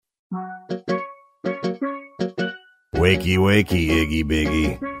Wakey, wakey, Iggy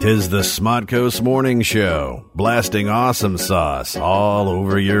Biggy. 'Tis the SModCo Morning Show, blasting awesome sauce all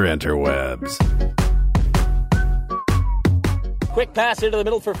over your interwebs. Quick pass into the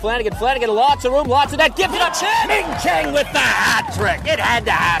middle for Flanagan. Flanagan, lots of room, lots of net. Gives it a chance. Ming Cheng with the hat trick. It had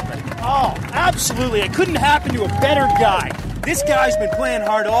to happen. Oh, absolutely. It couldn't happen to a better guy. This guy's been playing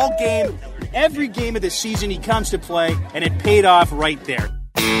hard all game. Every game of the season he comes to play, and it paid off right there.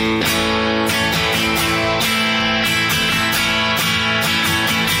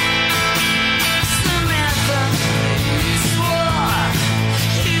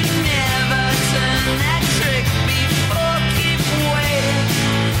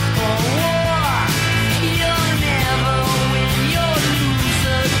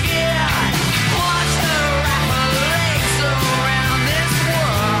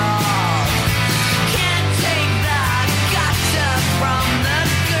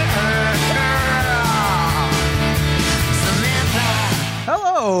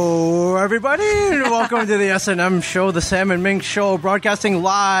 Hello, everybody, and welcome to the S&M show, the Sam and Ming show, broadcasting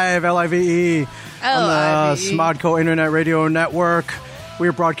live, L-I-V-E, on the SModCo Internet Radio Network.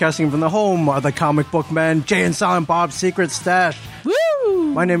 We're broadcasting from the home of the comic book men, Jay and Silent Bob's Secret Stash. Woo!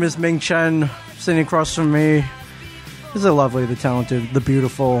 My name is Ming Chen. Sitting across from me is the lovely, the talented, the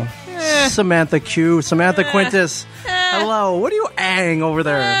beautiful Samantha Q, Samantha Quintus. Hello, what are you ang over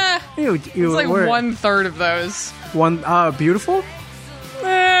there? It's like 1/3 of those. One, beautiful?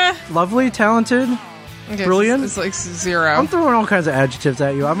 Lovely, talented, okay, brilliant. It's like 0. I'm throwing all kinds of adjectives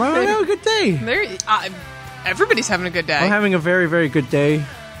at you. I'm having a good day. Everybody's having a good day. I'm having a very, very good day.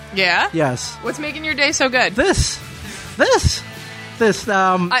 Yeah? Yes. What's making your day so good? This.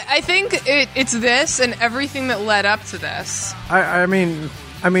 I think it's this and everything that led up to this. I mean,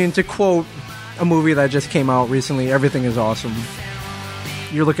 to quote a movie that just came out recently, everything is awesome.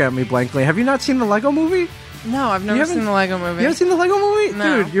 You're looking at me blankly. Have you not seen the Lego movie? No, I've never seen the Lego movie. You haven't seen the Lego movie?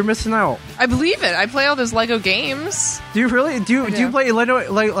 No. Dude, you're missing out. I believe it. I play all those Lego games. Do you really? Do you play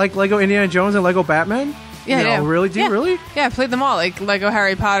Lego, like Lego Indiana Jones and Lego Batman? Yeah, I do. Really? Do you really? Yeah, I played them all. Like Lego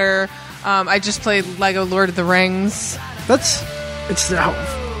Harry Potter. I just played Lego Lord of the Rings.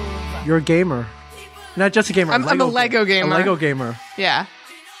 You're a gamer. Not just a gamer. I'm a Lego gamer. A Lego gamer. Yeah.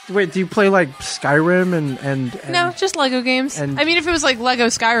 Wait, do you play like Skyrim and No, just Lego games. and- I mean, if it was like Lego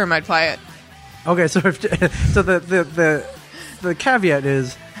Skyrim, I'd play it. Okay, so the caveat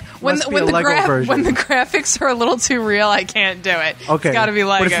is When must be a Lego version. when the graphics are a little too real, I can't do it. Okay, It's got to be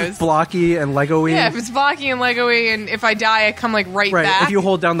Legos. But if it's blocky and Lego-y, yeah, if it's blocky and Lego-y, and if I die, I come like right back. If you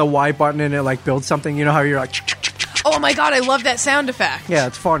hold down the Y button and it like builds something, you know how you're like. Oh my god, I love that sound effect. Yeah,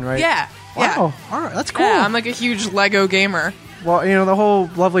 it's fun, right? Yeah. Wow. All right, that's cool. Yeah, I'm like a huge Lego gamer. Well, the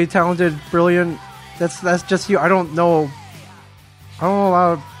whole lovely, talented, brilliant. That's just you. I don't know a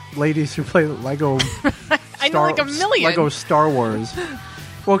lot of ladies who play Lego. I know like a million. Lego Star Wars.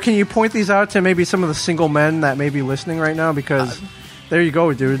 Well, can you point these out to maybe some of the single men that may be listening right now? Because there you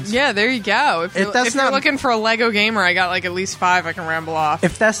go, dudes. Yeah, there you go. If you're looking for a Lego gamer, I got like at least 5 I can ramble off.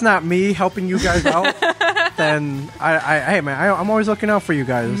 If that's not me helping you guys out, then I'm always looking out for you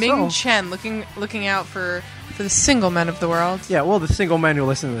guys. Ming Chen looking out for the single men of the world. Yeah, well, the single men who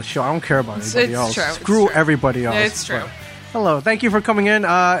listen to the show. I don't care about anybody else. True. Screw everybody else. It's true. But, hello, thank you for coming in.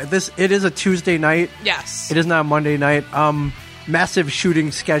 It is a Tuesday night. Yes. It is not a Monday night. Massive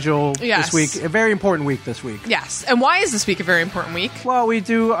shooting schedule this week. A very important week this week. Yes. And why is this week a very important week? Well, we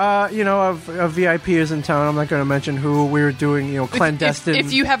do, a VIP is in town. I'm not going to mention who. We're doing, clandestine.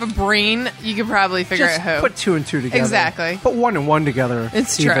 If you have a brain, you could probably figure out who. Put 2 and 2 together. Exactly. Put 1 and 1 together.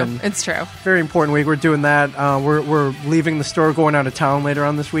 It's even. true. It's true. Very important week. We're doing that. We're leaving the store, going out of town later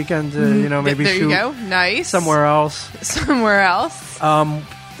on this weekend to, maybe there shoot. You go. Nice. Somewhere else.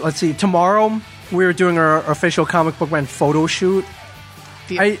 Let's see. Tomorrow, we're doing our official Comic Book Man photo shoot.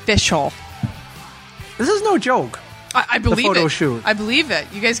 Official. This is no joke. I believe the photo it. shoot. I believe it.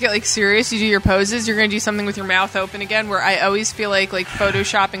 You guys get like serious. You do your poses. You're going to do something with your mouth open again. Where I always feel like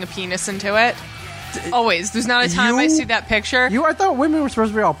photoshopping a penis into it. Always. There's not a time I see that picture. I thought women were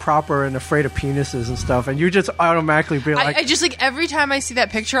supposed to be all proper and afraid of penises and stuff, and you just automatically be like. I just every time I see that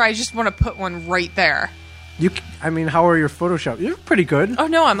picture, I just want to put one right there. How are your Photoshop? You're pretty good. Oh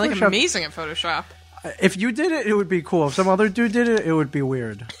no, I'm like amazing at Photoshop. If you did it, it would be cool. If some other dude did it, it would be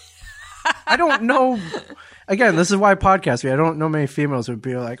weird. I don't know. Again, this is why I podcast. I don't know many females would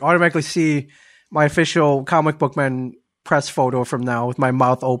be like automatically see my official Comic Book Man press photo from now with my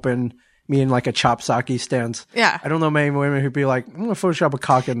mouth open, me in like a chop sake stance. Yeah. I don't know many women who'd be like, I'm going to Photoshop a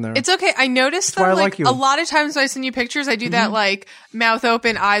cock in there. It's okay. I noticed that like a lot of times when I send you pictures, I do that like mouth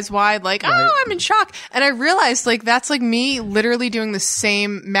open, eyes wide, like, oh, I'm in shock. And I realized like that's like me literally doing the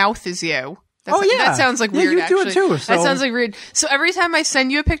same mouth as you. That sounds like weird. You do it too. So. That sounds like weird. So every time I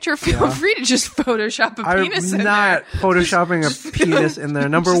send you a picture, feel free to just Photoshop a penis in there. I'm not photoshopping a penis in there.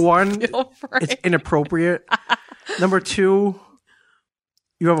 Number one, it's inappropriate. Number two,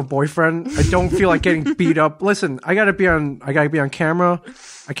 you have a boyfriend. I don't feel like getting beat up. Listen, I gotta be on camera.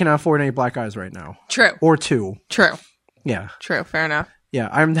 I cannot afford any black eyes right now. True. Or two. True. Yeah. True. Fair enough. Yeah,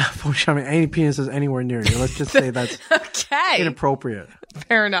 I'm not photoshopping any penises anywhere near you. Let's just say that's inappropriate.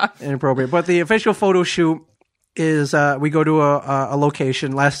 Fair enough. Inappropriate. But the official photo shoot is we go to a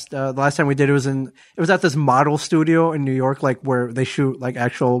location. The last time we did it was at this model studio in New York, like where they shoot like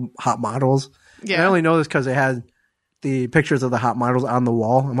actual hot models. Yeah. And I only know this because they had the pictures of the hot models on the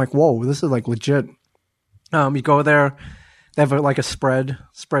wall. I'm like, whoa, this is like legit. You go there. They have like a spread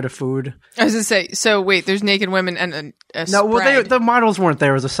of food. I was going to say, so wait, there's naked women and a spread. No, well, the models weren't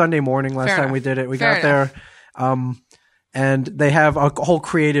there. It was a Sunday morning last time we did it. We got there, and they have a whole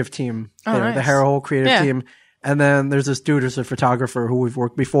creative team there. Nice. They have a whole creative team. And then there's this dude who's a photographer who we've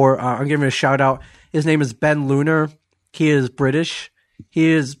worked before. I'm giving him a shout out. His name is Ben Lunar. He is British.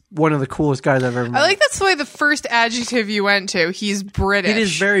 He is one of the coolest guys I've ever met. I like that's the way the first adjective you went to. He's British. He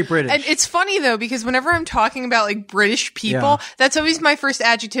is very British. And it's funny though, because whenever I'm talking about like British people, that's always my first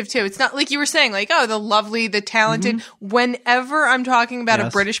adjective too. It's not like you were saying like, oh, the lovely, the talented. Mm-hmm. Whenever I'm talking about a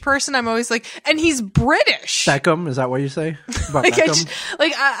British person, I'm always like, and he's British. Beckham, is that what you say? About like Beckham?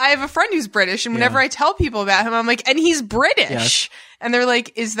 I have a friend who's British, and whenever I tell people about him, I'm like, and he's British. Yes. And they're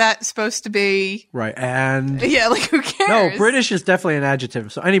like, is that supposed to be... Right, and... Yeah, like, who cares? No, British is definitely an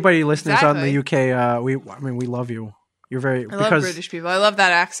adjective. So anybody listening out in the UK, we love you. You're very... I love British people. I love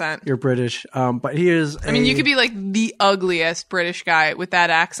that accent. You're British. But he is I mean, you could be like the ugliest British guy with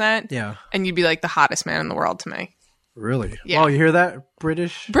that accent. Yeah. And you'd be like the hottest man in the world to me. Really? Yeah. Oh, you hear that?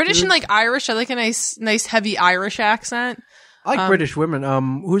 British and like Irish. I like a nice heavy Irish accent. I like British women.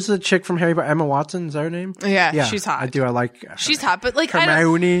 Who's the chick from Harry Potter? Emma Watson, is that her name? Yeah, she's hot. I do. I like. She's hot, but like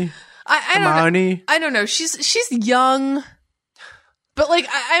Hermione. I don't know. She's young, but like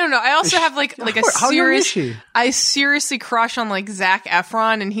I don't know. I also have like a serious. How young is she? I seriously crush on like Zac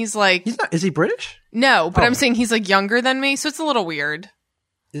Efron, and he's like. He's not. Is he British? No, but I'm saying he's like younger than me, so it's a little weird.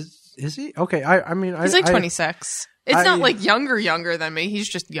 Is he? Okay. I mean, he's like 26. It's not like younger than me. He's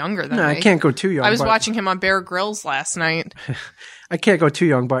just younger than me. I can't go too young. I was watching him on Bear Grylls last night. I can't go too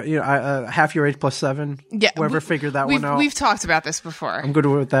young, but half your age plus 7. Yeah, whoever figured that one out. We've talked about this before. I'm good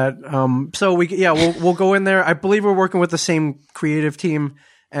with that. So we'll go in there. I believe we're working with the same creative team,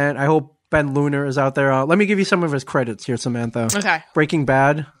 and I hope Ben Lunar is out there. Let me give you some of his credits here, Samantha. Okay. Breaking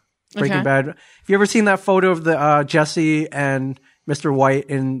Bad. Bad. Have you ever seen that photo of the Jesse and Mr. White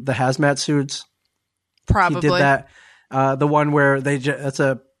in the hazmat suits? Probably. He did that. The one where it's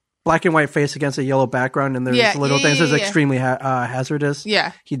a black and white face against a yellow background, and there's little things that's extremely hazardous.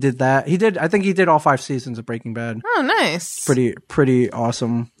 Yeah. He did that. I think he did all 5 seasons of Breaking Bad. Oh, nice. Pretty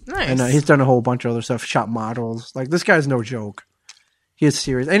awesome. Nice. And he's done a whole bunch of other stuff. Shot models. Like, this guy's no joke. He is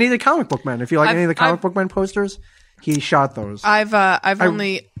serious. And he's a comic book man. If you like any of the comic book man posters, he shot those. I've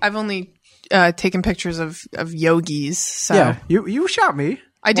only taken pictures of yogis. So. Yeah. You shot me.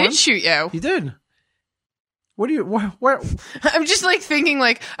 I did shoot you. You did. What? I'm just like thinking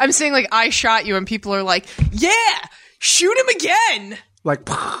like I'm saying like I shot you and people are like, yeah, shoot him again. Like,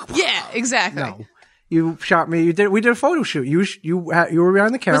 yeah, exactly. No, you shot me. We did a photo shoot. You were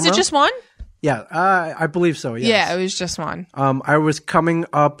behind the camera. Was it just one? Yeah, I believe so. Yes. Yeah, it was just one. I was coming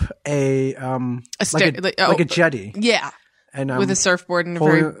up a jetty. Yeah. And with a surfboard and a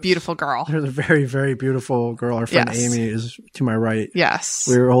very beautiful girl. There's a very, very beautiful girl. Our friend Amy is to my right. Yes.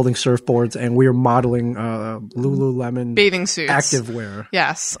 We were holding surfboards and we were modeling Lululemon bathing suits. Activewear.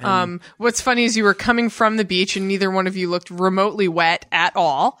 Yes. What's funny is you were coming from the beach and neither one of you looked remotely wet at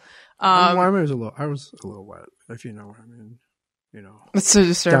all. I was a little wet, if you know what I mean. You know. That's so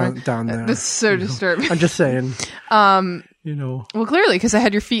disturbing. Down there. That's so disturbing. I'm just saying. You know. Well, clearly, because I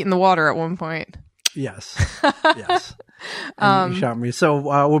had your feet in the water at one point. Yes. Yes. And you shot me. So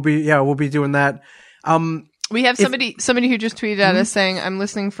we'll be doing that. We have somebody who just tweeted at us saying, "I'm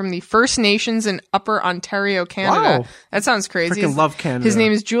listening from the First Nations in Upper Ontario, Canada." Wow. That sounds crazy. Freaking love Canada. His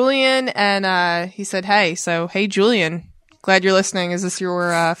name is Julian, and he said, "Hey, Julian, glad you're listening. Is this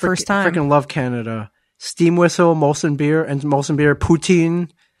your first time?" Freaking love Canada. Steam Whistle, Molson Beer, Poutine.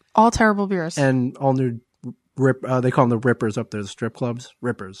 All terrible beers. And all new they call them the Rippers up there, the strip clubs.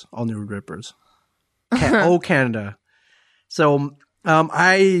 Rippers. All new Rippers. Canada. So,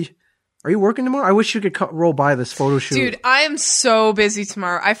 are you working tomorrow? I wish you could roll by this photo shoot. Dude, I am so busy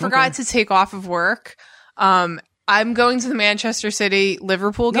tomorrow. I forgot to take off of work. I'm going to the Manchester City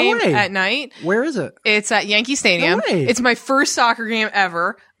Liverpool game at night. Where is it? It's at Yankee Stadium. No way. It's my first soccer game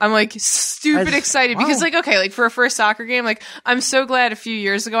ever. I'm like stupid excited because like, okay, like for a first soccer game, like I'm so glad a few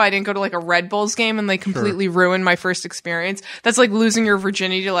years ago I didn't go to like a Red Bulls game and like completely ruin my first experience. That's like losing your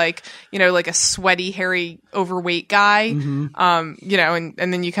virginity to like, you know, like a sweaty, hairy, overweight guy. You know, and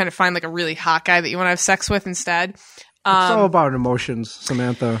then you kind of find like a really hot guy that you want to have sex with instead. It's all about emotions,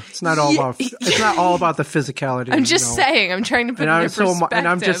 Samantha. It's not all about. It's not all about the physicality. I'm just saying. I'm trying to put it in perspective. And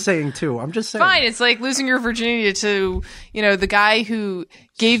I'm just saying too. I'm just saying. Fine. It's like losing your virginity to, you know, the guy who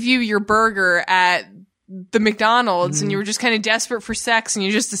gave you your burger at the McDonald's, and you were just kind of desperate for sex, and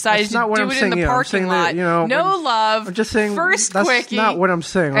you just decided to do it in the parking lot. You know, no love. I'm just saying. First that's quickie. Not what I'm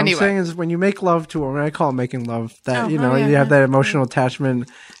saying. What anyway. I'm saying is when you make love to a woman, I call it making love. That you have that emotional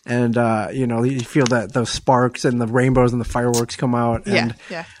attachment. And, you know, you feel that those sparks and the rainbows and the fireworks come out. And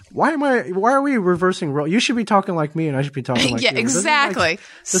why are we reversing roles? You should be talking like me and I should be talking like you. Yeah, exactly.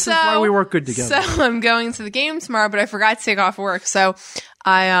 This is why we work good together. So I'm going to the game tomorrow, but I forgot to take off work. So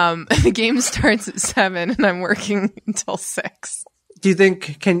the game starts at 7 and I'm working until 6. Do you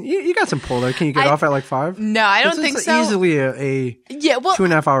think, you got some pull there. Can you get off at like 5? No, I don't think so. Easily a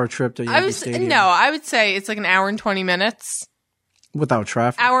 2.5 hour trip to Yankee Stadium. No, I would say it's like an hour and 20 minutes. Without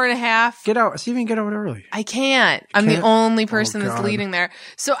traffic. Hour and a half. Get out. See if you can get out early. I can't. I'm the only person that's leading there.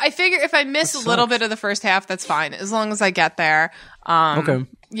 So I figure if I miss a little bit of the first half, that's fine. As long as I get there. Okay.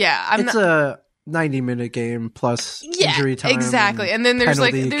 Yeah. It's a 90-minute game plus injury time. Exactly. And then there's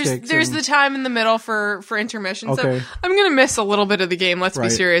like, there's the time in the middle for intermission. Okay. So I'm going to miss a little bit of the game. Let's be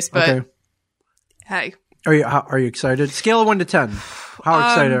serious. But hey. Are you excited? Scale of 1 to 10. How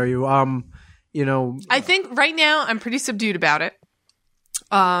excited are you? You know. I think right now I'm pretty subdued about it.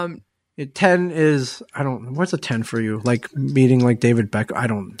 10 is, I don't, what's a 10 for you? Like meeting like David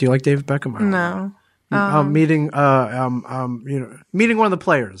Beckham. Do you like David Beckham? No. Meeting one of the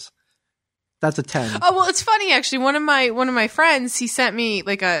players. That's a 10. Oh, well, it's funny actually. One of my friends, he sent me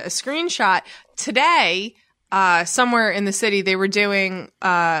like a screenshot today. Somewhere in the city, they were doing,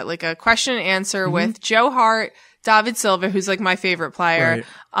 like a question and answer with Joe Hart, David Silva, who's like my favorite player,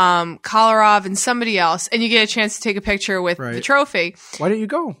 Kolarov, and somebody else, and you get a chance to take a picture with the trophy. Why didn't you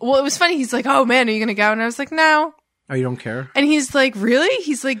go? Well, it was funny. He's like, "Oh man, are you going to go?" And I was like, "No." Oh, you don't care? And he's like, "Really?"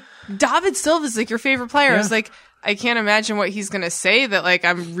 He's like, "David Silva's like your favorite player." Yeah. I was like, I can't imagine what he's going to say that like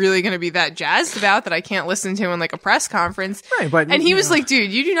I'm really going to be that jazzed about that I can't listen to in like a press conference. Right, but and he was like,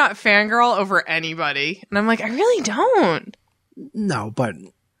 "Dude, you do not fangirl over anybody." And I'm like, "I really don't." No, but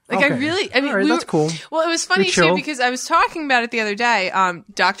like okay. I mean, that's cool. Well, it was funny too because I was talking about it the other day.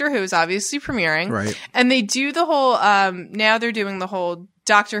 Doctor Who is obviously premiering, right? And they do the whole. Now they're doing the whole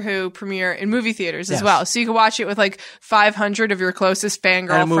Doctor Who premiere in movie theaters as well, so you can watch it with like 500 of your closest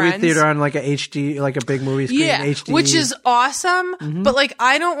fangirl at a movie friends. Theater on like a HD, like a big movie screen, HD, which is awesome. But like,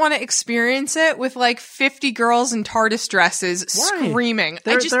 I don't want to experience it with like 50 girls in TARDIS dresses screaming.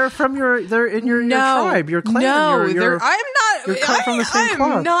 They're in your tribe, your clan. No, I'm not. You're from the same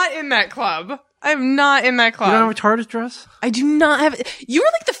club. I'm not in that club. I'm not in that club. You don't have a TARDIS dress? I do not have. You were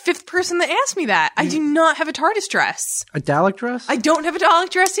like the 5th person that asked me that. I do not have a TARDIS dress. A Dalek dress? I don't have a Dalek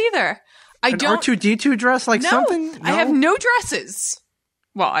dress either. An R2-D2 dress, like something? No? I have no dresses.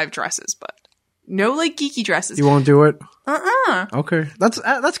 Well, I have dresses, but no like geeky dresses. You won't do it? Okay,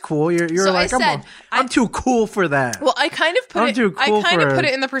 that's cool. You're so like I'm too cool for that. Well, I kind of put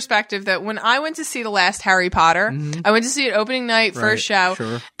it in the perspective that when I went to see the last Harry Potter, I went to see it opening night, first show,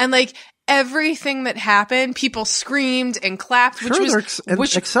 and like. Everything that happened, people screamed and clapped, which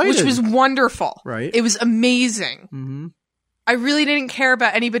was wonderful. Right. It was amazing. I really didn't care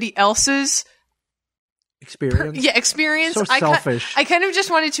about anybody else's experience. Experience. So selfish. I kind of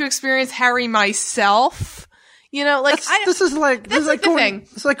just wanted to experience Harry myself. You know, like this is like going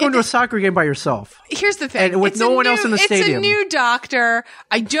to a soccer game by yourself. Here's the thing, and with no one else in the stadium. It's a new Doctor.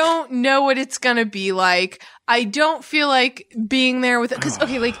 I don't know what it's gonna be like. I don't feel like being there with it because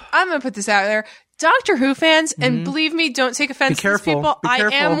like I'm gonna put this out there. Doctor Who fans, and believe me, don't take offense to these people. I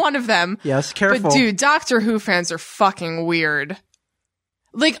am one of them. Yes, careful. But dude, Doctor Who fans are fucking weird.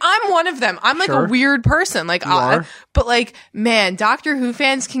 Like, I'm one of them. I'm like a weird person. Like, but like, man, Doctor Who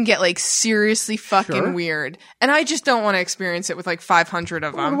fans can get like seriously fucking weird. And I just don't want to experience it with like 500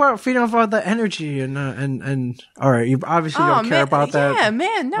 of them. What about feeding off all the energy and all right, you obviously don't care about that. Yeah,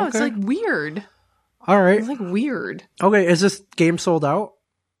 man, no, it's like weird. All right. It's like weird. Okay, is this game sold out?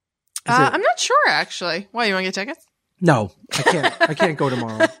 I'm not sure actually. Why, you want to get tickets? No, I can't. I can't go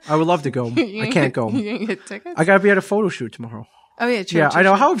tomorrow. I would love to go. I can't go. You gonna get tickets? I gotta be at a photo shoot tomorrow. Oh yeah, I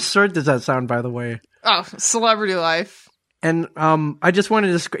know. How absurd does that sound, by the way? Oh, celebrity life. And I just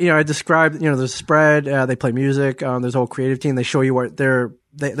wanted to, I described, the spread. They play music. There's a whole creative team. They show you what their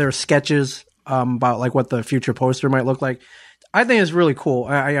sketches about like what the future poster might look like. I think it's really cool.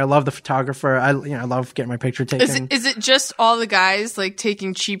 I love the photographer. I love getting my picture taken. Is it just all the guys like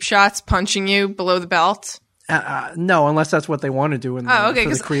taking cheap shots, punching you below the belt? No, unless that's what they want to do in the, for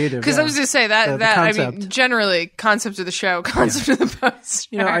the creative. Because I was going to say that I mean, generally, concept of the show, concept of the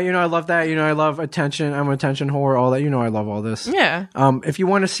poster. I love that. I love attention. I'm an attention whore. All that. I love all this. Yeah. If you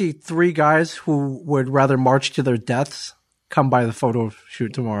want to see 3 guys who would rather march to their deaths, come by the photo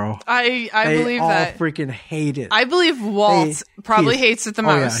shoot tomorrow. I believe that. They all freaking hate it. I believe Walt probably hates it the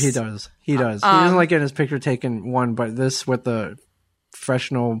most. Oh yeah, he does. He doesn't like getting his picture taken. But this with the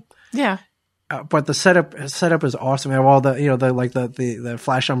professional. Yeah. But the setup is awesome. They have all the the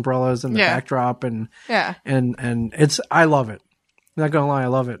flash umbrellas and the backdrop and it's I love it. I'm not gonna lie, I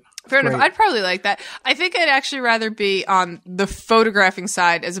love it. Fair enough. I'd probably like that. I think I'd actually rather be on the photographing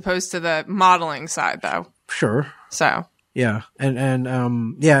side as opposed to the modeling side, though. Sure. So. Yeah, and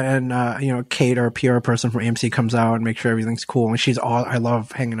Kate, our PR person from AMC, comes out and makes sure everything's cool. And I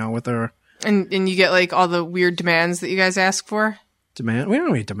love hanging out with her. And you get like all the weird demands that you guys ask for. We don't have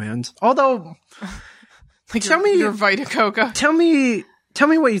any demands. Although, like your Vita Coco. Tell me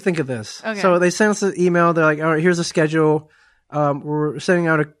what you think of this. Okay. So they sent us an email. They're like, all right, here's a schedule. We're sending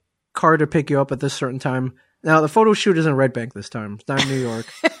out a car to pick you up at this certain time. Now the photo shoot is in Red Bank this time. It's not in New York.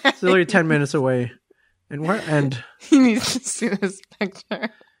 It's literally 10 minutes away. And you need to see this picture.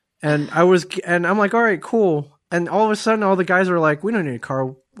 And I'm like, all right, cool. And all of a sudden, all the guys are like, we don't need a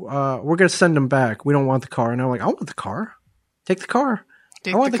car. We're gonna send them back. We don't want the car. And I'm like, I want the car. Take the car.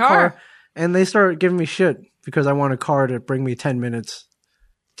 I want the car. And they start giving me shit because I want a car to bring me 10 minutes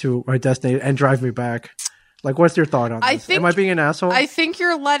to my destination and drive me back. Like, what's your thought on this? Am I being an asshole? I think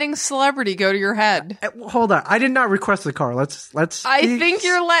you're letting celebrity go to your head. Hold on. I did not request the car. I think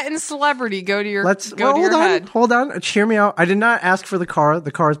you're letting celebrity go to your head. Hold on. Hear me out. I did not ask for the car.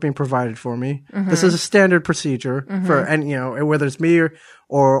 The car is being provided for me. Mm-hmm. This is a standard procedure for, and whether it's me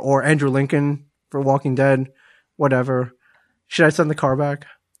or Andrew Lincoln for Walking Dead, whatever. Should I send the car back?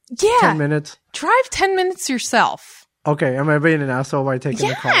 Yeah. 10 minutes? Drive 10 minutes yourself. Okay. Am I being an asshole by taking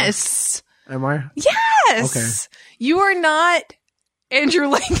the car? Yes. Am I? Yes. Okay. You are not Andrew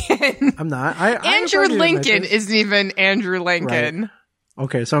Lincoln. I'm not. Andrew Lincoln isn't even Andrew Lincoln. Right.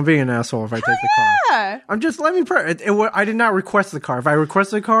 Okay, so I'm being an asshole if I take the car. I'm just let me. I did not request the car. If I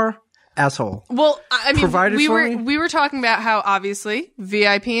requested the car, asshole. Well, I mean, we were talking about how obviously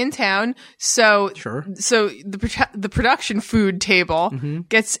VIP in town. So sure. So the production food table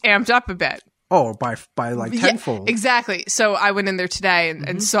gets amped up a bit. Oh, by like tenfold. Yeah, exactly. So I went in there today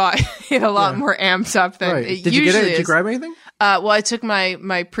and saw it a lot more amped up than it Did you usually get it? Did is. you grab anything? Well, I took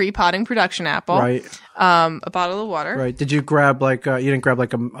my pre-potting production apple. Right. A bottle of water. Right. Did you grab you didn't grab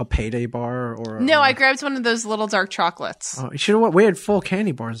like a payday bar or? No, I grabbed one of those little dark chocolates. You should have. We had full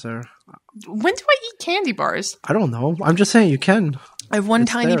candy bars there. When do I eat candy bars? I don't know. I'm just saying you can. I have one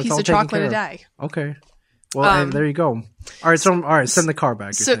tiny piece of chocolate a day. Okay. Well, there you go. All right, send the car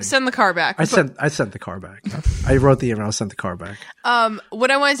back. Send the car back. I sent the car back. I wrote the email. Sent the car back.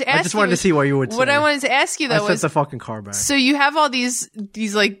 What I wanted to ask you, I just wanted to see what you would say. What I wanted to ask you though was, sent the fucking car back. So you have all these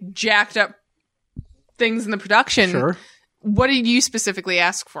like jacked up things in the production. Sure. What did you specifically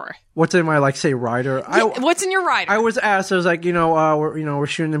ask for? What's in my rider? What's in your rider? I was asked. I was like, we're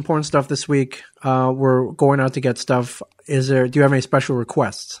shooting important stuff this week. We're going out to get stuff. Do you have any special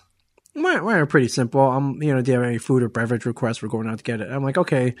requests? Mine are pretty simple. Do you have any food or beverage requests? We're going out to get it. I'm like,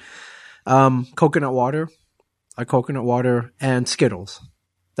 okay. Coconut water, and Skittles.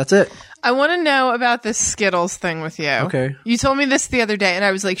 That's it. I want to know about this Skittles thing with you. Okay. You told me this the other day, and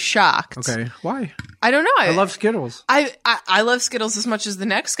I was like shocked. Okay. Why? I don't know. I love Skittles. I love Skittles as much as the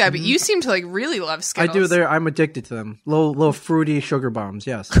next guy, but you seem to really love Skittles. I do. I'm addicted to them. Little fruity sugar bombs.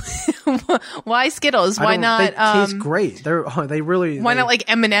 Yes. Why Skittles? Why not? They taste great. Why not like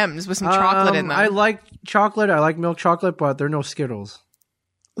M&Ms with some chocolate in them? I like chocolate. I like milk chocolate, but they're no Skittles.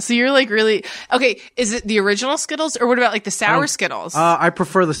 So you're really okay. Is it the original Skittles, or what about like the sour Skittles? I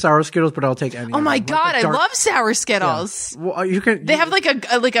prefer the sour Skittles, but I'll take any. Oh my god, I love sour Skittles. Yeah. Well, you can. They have like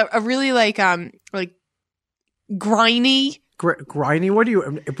a really like griny. Griny? What are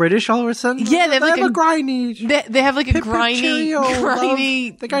you British all of a sudden? Yeah, they have a griny. They have like a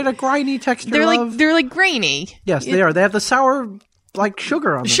griny. They got a griny texture. They're like grainy. Yes, they are. They have the sour. Like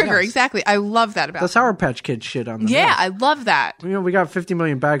sugar on them. Sugar, yes. Exactly. I love that about the Sour Patch Kid shit on them. Yeah, yes. I love that. We got 50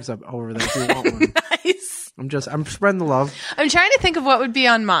 million bags up over there if you want one. Nice. I'm spreading the love. I'm trying to think of what would be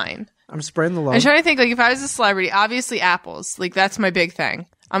on mine. I'm spreading the love. I'm trying to think, if I was a celebrity, obviously apples. Like, that's my big thing.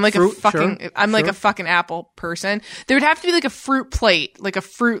 I'm like Fruit, like a fucking apple person. There would have to be like a fruit plate, like a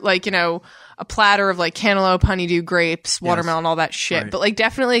fruit, like, you know, a platter of like cantaloupe, honeydew, grapes, watermelon, all that shit. Right. But like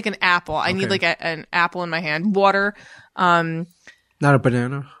definitely like an apple. I need like an apple in my hand. Water. Not a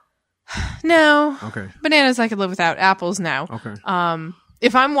banana? No. Okay. Bananas I could live without. Apples, no. Okay.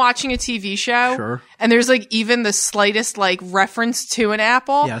 If I'm watching a TV show and there's like even the slightest like reference to an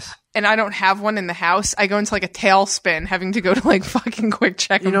apple, and I don't have one in the house, I go into like a tailspin having to go to like fucking Quick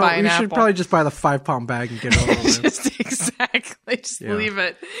Check and buy an apple. You should probably just buy the 5-pound bag and get it over with. Exactly. Just leave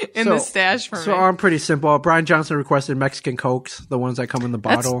it in the stash for me. So I'm pretty simple. Brian Johnson requested Mexican Cokes, the ones that come in the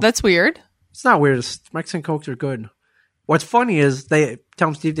bottle. That's weird. It's not weird. Mexican Cokes are good. What's funny is tell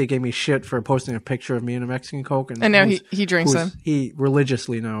him Steve they gave me shit for posting a picture of me in a Mexican Coke. And now he drinks them. He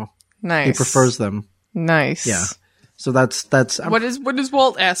religiously now. Nice. He prefers them. Nice. Yeah. So that's what does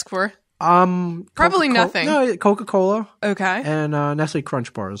Walt ask for? Probably nothing. No, Coca-Cola. Okay. And Nestle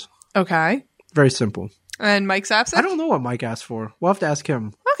Crunch bars. Okay. Very simple. And Mike Sapsik? I don't know what Mike asked for. We'll have to ask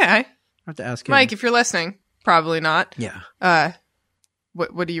him. Okay. I have to ask him. Mike, if you're listening, probably not. Yeah.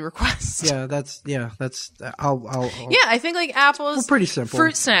 What do you request? Yeah, I'll I think like apples. We're pretty simple.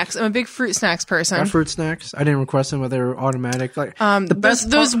 Fruit snacks. I'm a big fruit snacks person. Fruit snacks. I didn't request them, but they were automatic. Like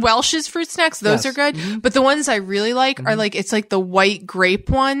those Welch's fruit snacks. Those are good. Mm-hmm. But the ones I really like are like it's like the white grape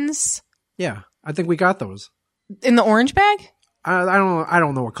ones. Yeah, I think we got those in the orange bag. I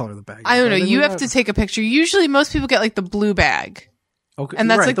don't know what color the bag is. I don't know. You have to take a picture. Usually, most people get like the blue bag. Okay,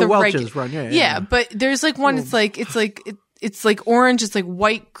 and that's like the Welch's run. Yeah. But there's like one. It's like orange. It's like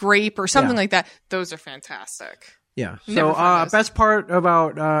white grape or something like that. Those are fantastic. Yeah. So best part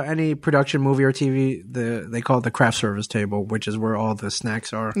about any production, movie or TV, they call it the craft service table, which is where all the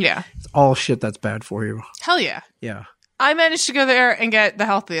snacks are. Yeah. It's all shit that's bad for you. Hell yeah. Yeah. I managed to go there and get the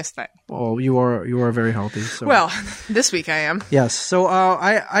healthiest thing. Well, you are very healthy. So. Well, this week I am. Yes. So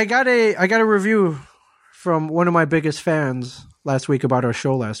I got a review from one of my biggest fans last week about our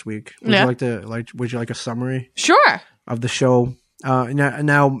show last week. Would you like a summary? Sure. Of the show.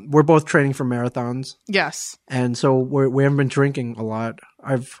 Now we're both training for marathons. Yes. And so we haven't been drinking a lot.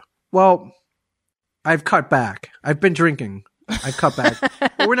 I've cut back. I've been drinking. I've cut back.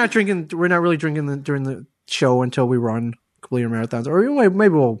 But we're not really drinking during the show until we run complete marathons. Or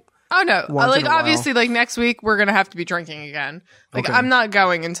maybe we'll. Oh no! Like obviously, like next week we're gonna have to be drinking again. Like I'm not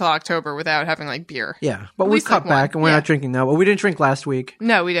going until October without having like beer. Yeah, but we cut back and we're not drinking now. But we didn't drink last week.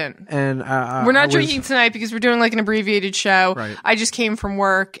 No, we didn't. And we're not drinking tonight because we're doing like an abbreviated show. Right. I just came from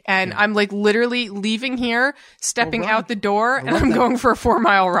work and I'm like literally leaving here, stepping out the door, and I'm going for a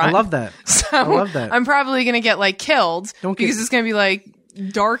 4-mile run. I love that. So I love that. I'm probably gonna get like killed because it's gonna be like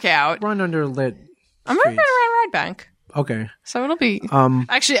dark out. Run under lit. I'm gonna run around Red Bank. Okay. So it'll be...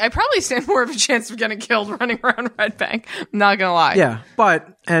 actually, I probably stand more of a chance of getting killed running around Red Bank. I'm not going to lie. Yeah. But,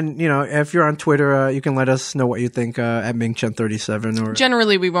 if you're on Twitter, you can let us know what you think at Ming-Chen37 or...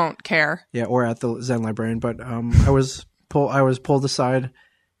 Generally, we won't care. Yeah, or at the Zen Librarian. But I was pulled aside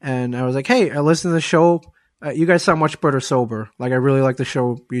and I was like, hey, I listened to the show. You guys sound much better sober. Like, I really like the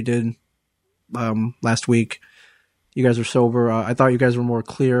show you did last week. You guys were sober. I thought you guys were more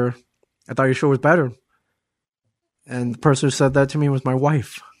clear. I thought your show was better. And the person who said that to me was my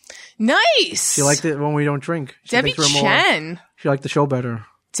wife. Nice. She liked it when we don't drink. Debbie Chen. She liked the show better.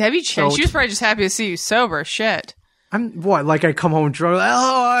 Debbie Chen. She was probably just happy to see you sober. Shit. I'm what? Like I come home drunk?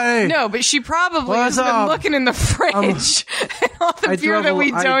 Oh, no, but she probably has been looking in the fridge and all the beer that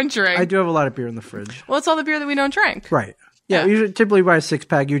we don't drink. I do have a lot of beer in the fridge. Well, it's all the beer that we don't drink. Right. Yeah. Usually, typically buy a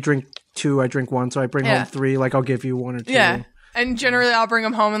 6-pack. You drink 2. I drink 1. So I bring home 3. Like I'll give you 1 or 2. Yeah. And generally I'll bring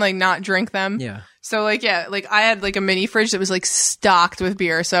them home and like not drink them. Yeah. So like, like I had like a mini fridge that was like stocked with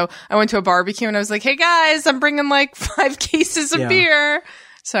beer. So I went to a barbecue and I was like, hey guys, I'm bringing like 5 cases of beer.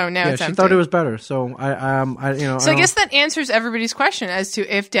 So now it's empty. She thought it was better. So I So I guess that answers everybody's question as to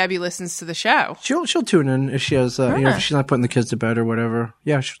if Debbie listens to the show. She'll tune in if she has, if she's not putting the kids to bed or whatever.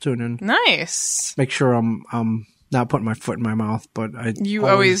 Yeah, she'll tune in. Nice. Make sure I'm not putting my foot in my mouth, but You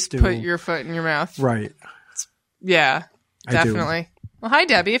always put your foot in your mouth. Right. Yeah. Definitely. Well, hi,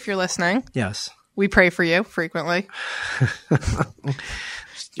 Debbie, if you're listening. Yes. We pray for you frequently.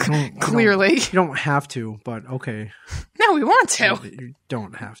 Clearly. You don't have to, but okay. No, we want to. You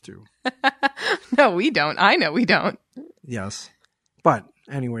don't have to. No, we don't. I know we don't. Yes. But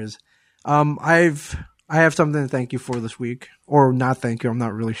anyways, I have something to thank you for this week. Or not thank you, I'm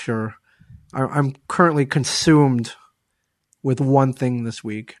not really sure. I'm currently consumed with one thing this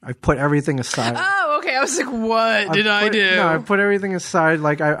week. I've put everything aside. Oh, okay. I was like, what did I do? No, I put everything aside.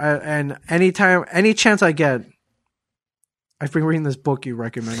 Like and any chance I get, I've been reading this book you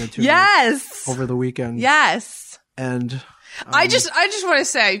recommended to me over the weekend. Yes. And I just want to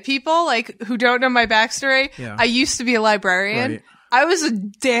say, people like who don't know my backstory, I used to be a librarian. Right. I was a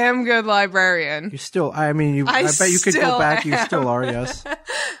damn good librarian. You still, I bet you could go back. You still are, yes.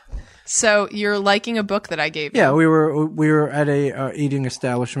 So you're liking a book that I gave you? Yeah, we were at a eating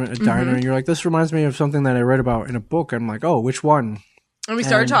establishment, a diner, and you're like, this reminds me of something that I read about in a book. I'm like, oh, which one? And we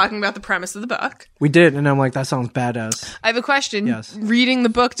started talking about the premise of the book. We did, and I'm like, that sounds badass. I have a question. Yes. Reading the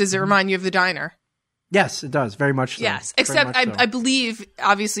book, does it remind you of the diner? Yes, it does. Very much so. Yes, except I believe,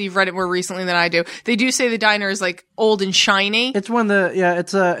 obviously, you've read it more recently than I do. They do say the diner is like old and shiny. It's one of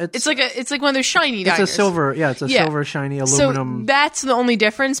the it's like one of those shiny diners. It's a silver, silver shiny aluminum. So that's the only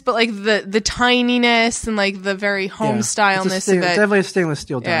difference, but like the tininess and like the very home styleness of it. It's definitely a stainless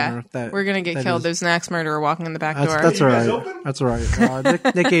steel diner. We're gonna get killed. There's an axe murderer walking in the back door. That's all right. That's all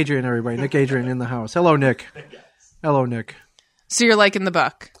right. Nick Adrian, everybody. Nick Adrian in the house. Hello, Nick. Hello, Nick. So you're liking the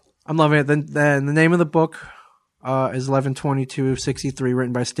book? I'm loving it. The name of the book is 11/22/63,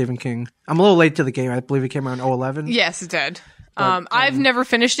 written by Stephen King. I'm a little late to the game. I believe it came out in 2011. Yes, it did. I've never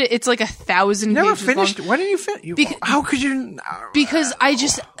finished it. It's like 1,000 pages. Never finished? Long. Why didn't you finish? How could you? Because I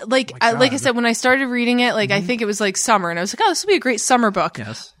just like I said, when I started reading it, I think it was like summer, and I was like, oh, this will be a great summer book.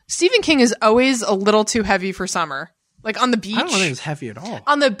 Yes. Stephen King is always a little too heavy for summer. Like on the beach. I don't think it's heavy at all.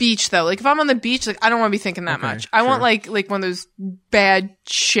 On the beach, though. Like if I'm on the beach, like I don't want to be thinking that much. I want like one of those bad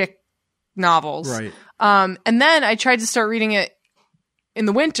chick novels. Right. And then I tried to start reading it in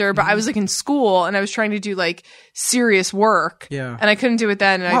the winter, but I was like in school and I was trying to do like serious work. Yeah. And I couldn't do it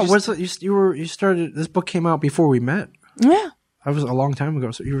then. And you started, this book came out before we met. Yeah. That was a long time ago.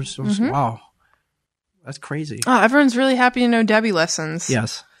 So you were so, wow. That's crazy. Oh, everyone's really happy to know Debbie listens.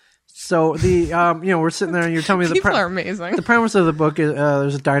 Yes. So we're sitting there and you're telling me people are amazing. The premise of the book is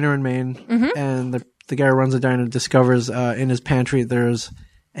there's a diner in Maine and the guy who runs the diner discovers in his pantry there's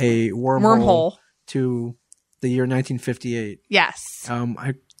a wormhole to the year 1958. Yes. I'm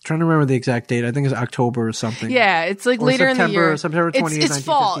trying to remember the exact date. I think it's October or something. Yeah, it's like later in the year. September 20th, it's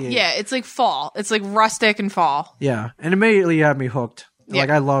fall. Yeah, it's like fall. It's like rustic and fall. Yeah, and immediately you had me hooked. Yeah. Like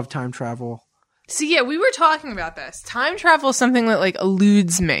I love time travel. See, yeah, we were talking about this. Time travel is something that like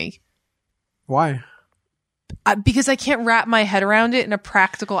eludes me. Why? Because I can't wrap my head around it in a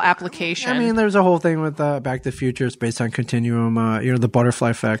practical application. I mean, there's a whole thing with Back to the Future. It's based on continuum, the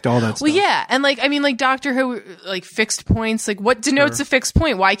butterfly effect, all that stuff. Well, yeah. And like Doctor Who, like fixed points, like what denotes a fixed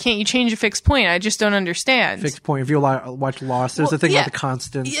point? Why can't you change a fixed point? I just don't understand. Fixed point. If you watch Lost, there's a thing about the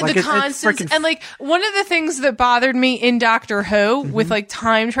constants. Yeah, the constants. And like one of the things that bothered me in Doctor Who with like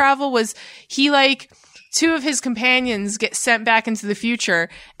time travel was he two of his companions get sent back into the future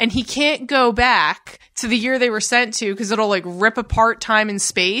and he can't go back to the year they were sent to because it'll like rip apart time and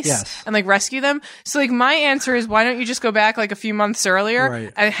space and like rescue them. So like my answer is, why don't you just go back like a few months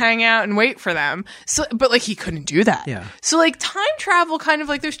earlier and hang out and wait for them? So, but like he couldn't do that. Yeah. So like time travel kind of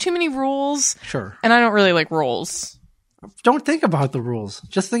like there's too many rules. Sure. And I don't really like rules. Don't think about the rules.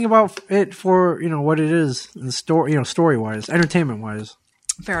 Just think about it for, what it is, the story, story-wise, entertainment-wise.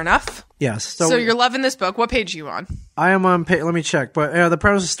 Fair enough. Yes. So you're loving this book. What page are you on? I am on page. Let me check. But the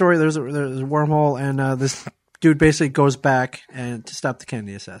premise of the story, there's a wormhole, and this dude basically goes back and to stop the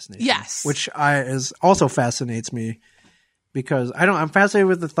Kennedy assassination. Yes. Which also fascinates me because I'm fascinated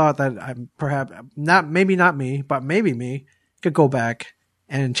with the thought that I'm perhaps maybe not me, but maybe me could go back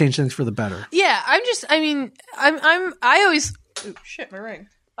and change things for the better. Yeah. I always. Oh shit! My ring.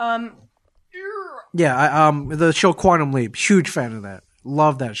 Yeah. The show Quantum Leap. Huge fan of that.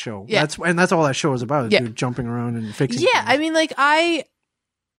 Love that show. Yeah. That's all that show is about. Dude jumping around and fixing. Yeah, things. I mean, like I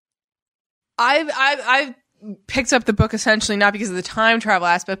picked up the book essentially not because of the time travel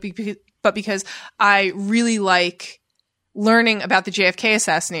aspect, but because I really like learning about the JFK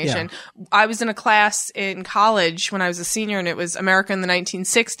assassination. Yeah. I was in a class in college when I was a senior, and it was America in the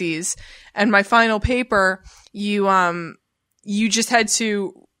 1960s. And my final paper, you just had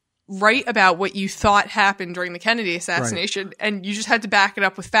to write about what you thought happened during the Kennedy assassination, and you just had to back it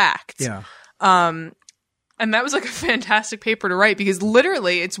up with facts. Yeah. And that was like a fantastic paper to write because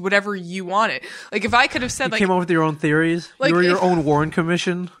literally it's whatever you wanted. Like if I could have said you came up with your own theories. Like you were your own Warren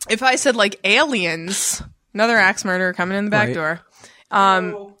Commission. If I said like aliens, another axe murderer coming in the back door.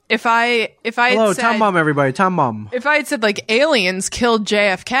 If I Hello, said, Tom Mom, everybody. Tom Mom. If I had said like aliens killed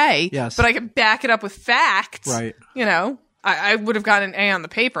JFK, yes, but I could back it up with facts, right? I would have got an A on the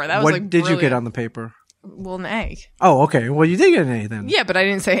paper. That was what like did brilliant. you get on the paper? Well, an A. Oh, okay. Well, you did get an A then. Yeah, but I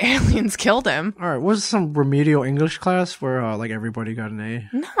didn't say aliens killed him. All right. Was it some remedial English class where like everybody got an A?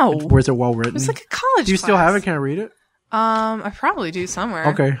 No. Was it well written? It was like a college. Do you still have it? Can I read it? I probably do somewhere.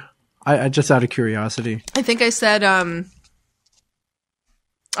 Okay. I just out of curiosity. I think I said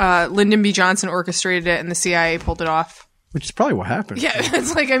Lyndon B. Johnson orchestrated it and the CIA pulled it off. Which is probably what happened. Yeah,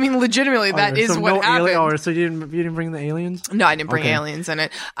 it's like, I mean, legitimately, that is what happened. So you didn't bring the aliens? No, I didn't bring aliens in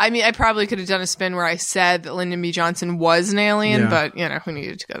it. I mean, I probably could have done a spin where I said that Lyndon B. Johnson was an alien, but, who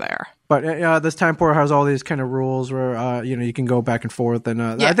needed to go there? But this time portal has all these kind of rules where, you can go back and forth. And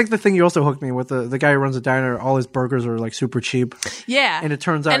I think the thing you also hooked me with, the guy who runs the diner, all his burgers are like super cheap. Yeah. And it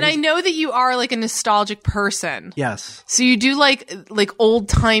turns out. And I know that you are like a nostalgic person. Yes. So you do like old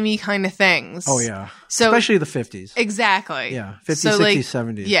timey kind of things. Oh, yeah. So especially the 50s. Exactly. Yeah. 50s,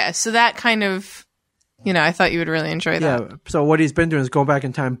 60s, 70s. Yeah. So that kind of. I thought you would really enjoy that. Yeah. So what he's been doing is going back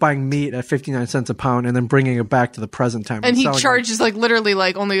in time, buying meat at 59 cents a pound, and then bringing it back to the present time. And he charges literally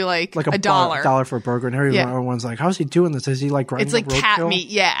only like a dollar. $1 for a burger, and everyone's like, "How's he doing this? Is he like grinding?" It's like cat meat.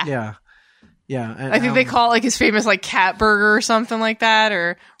 Yeah. Yeah. Yeah. And, I think they call it his famous cat burger or something like that,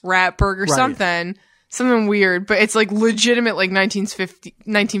 or rat burger, something weird. But it's legitimate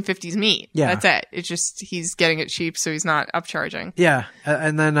 1950s meat. Yeah. That's it. It's just he's getting it cheap, so he's not upcharging. Yeah.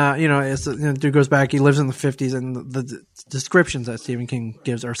 And then dude goes back. He lives in the 50s, and the descriptions that Stephen King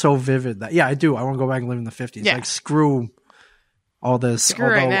gives are so vivid that I do. I want to go back and live in the 50s. Yeah. Screw all this.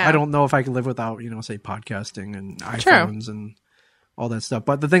 Although right now. I don't know if I could live without say podcasting and iPhones and all that stuff.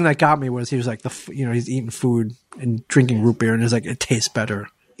 But the thing that got me was he was like he's eating food and drinking root beer, and it's like it tastes better.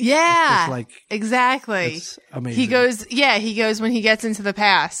 Yeah, exactly. It's amazing. He goes when he gets into the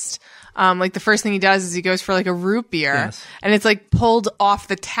past. The first thing he does is he goes for a root beer, and it's pulled off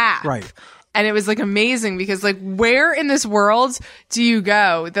the tap. Right. And it was amazing because where in this world do you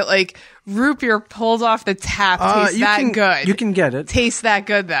go that root beer pulled off the tap tastes good? You can get it. Tastes that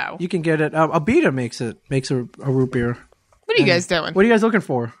good though. You can get it. Abita makes a root beer. What are you guys doing? What are you guys looking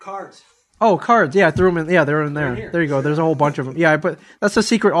for? Cards. Oh, cards. Yeah, I threw them in. Yeah, they're in there. There you go. There's a whole bunch of them. Yeah, but that's a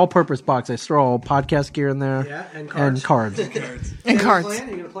secret all-purpose box. I throw all podcast gear in there. Yeah, and cards. And cards. Are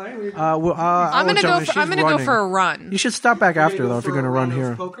you gonna play? I'm gonna go for a run. You should stop back after though if you're gonna run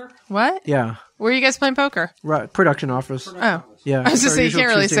here. Poker? What? Yeah. Where are you guys playing poker? Right, production office. Oh. Yeah. I was just saying you can't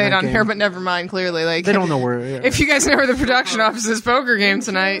really say it on here, but never mind. Clearly, they don't know where. Yeah. If you guys know where the production office is, poker game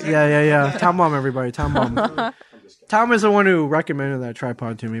tonight. Yeah. Tom Mom, everybody. Tom Mom. Tom is the one who recommended that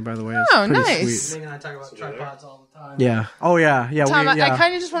tripod to me, by the way. It's nice. Sweet. Ming and I talk about tripods all the time. Yeah. Oh, yeah. Tom, I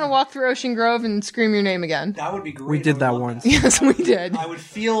kind of just want to walk through Ocean Grove and scream your name again. That would be great. We did that once. Yes, we did. I would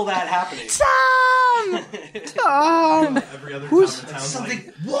feel that happening. Tom! Every other Who's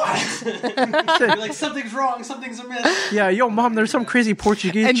something? What? You're something's wrong. Something's amiss. Yeah, yo, Mom, there's some crazy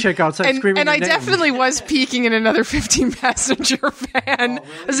Portuguese chick outside screaming and your I name. definitely was peeking in another 15-passenger van.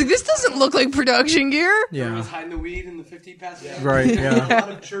 I was like, this doesn't look like production gear. Yeah. Everyone's hiding the weed in the 15-pass van. Right, yeah. A lot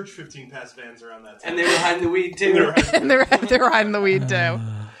of church 15-pass vans around that time. And they were hiding the weed, too. And they were hiding the weed, too.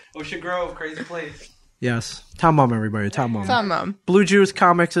 Ocean Grove, crazy place. Yes. Tom Mom, everybody. Tom Mom. Tom Mom. Blue Juice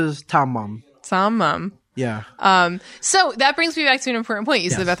Comics is Tom Mom. Tom Mom. Yeah. So that brings me back to an important point. You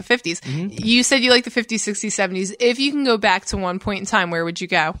said about the 50s. Mm-hmm. You said you like the 50s, 60s, 70s. If you can go back to one point in time, where would you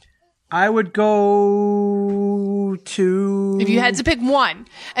go? I would go to... If you had to pick one,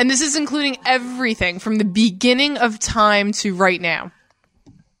 and this is including everything from the beginning of time to right now.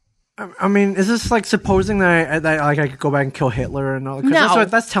 I mean, is this supposing that I could go back and kill Hitler and all? No,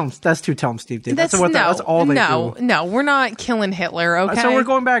 that's too Tell 'em Steve did. That's all they do. No, we're not killing Hitler. Okay, so we're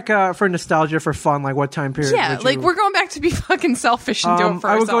going back for nostalgia, for fun. What time period? Yeah, we're going back to be fucking selfish and do it for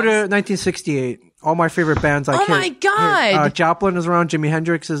I would ourselves. go to 1968. All my favorite bands. My God! Joplin is around. Jimi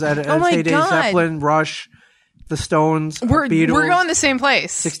Hendrix is at his heyday. God. Zeppelin, Rush, the Stones, Beatles. We're going the same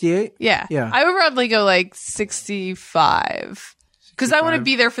place. 68. Yeah. I would probably go 65. Because I want to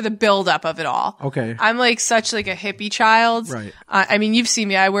be there for the build-up of it all. Okay. I'm such a hippie child. Right. I mean, you've seen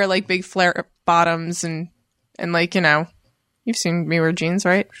me. I wear big flare bottoms and you've seen me wear jeans,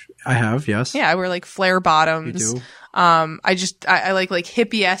 right? I have, yes. Yeah, I wear flare bottoms. You do. I like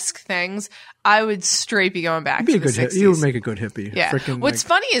hippie-esque things. I would straight be going back to the 60s. You would make a good hippie. Yeah. What's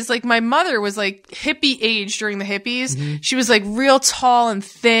funny is my mother was hippie age during the hippies. Mm-hmm. She was real tall and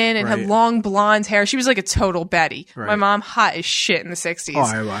thin and had long blonde hair. She was a total Betty. Right. My mom hot as shit in the 60s.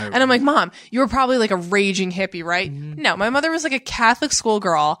 And I'm like, Mom, you were probably a raging hippie, right? Mm-hmm. No, my mother was a Catholic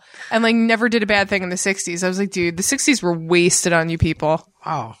schoolgirl and never did a bad thing in the 60s. I was like, dude, the 60s were wasted on you people.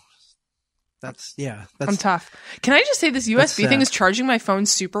 Wow. I'm tough. Can I just say this USB thing is charging my phone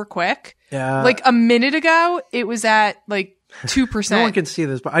super quick? Yeah. A minute ago, it was at 2%. No one can see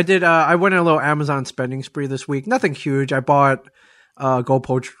this, but I did. I went on a little Amazon spending spree this week. Nothing huge. I bought a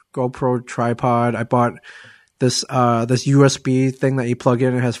GoPro tripod. I bought this USB thing that you plug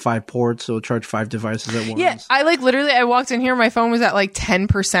in. It has 5 ports, so it'll charge 5 devices at once. Yeah, I literally. I walked in here. My phone was at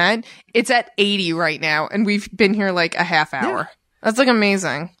 10%. It's at 80 right now, and we've been here a half hour. Yeah. That's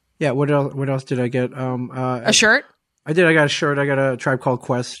amazing. Yeah. What else did I get? A shirt. I did. I got a shirt. I got a Tribe Called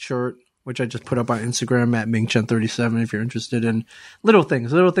Quest shirt, which I just put up on Instagram at Mingchen37 if you're interested in little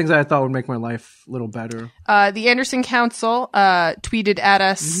things I thought would make my life a little better. The Anderson Council tweeted at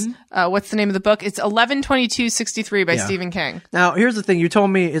us, what's the name of the book? It's 11/22/63 by Stephen King. Now, here's the thing. You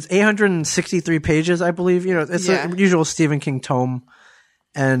told me it's 863 pages, I believe. You know, it's a usual Stephen King tome.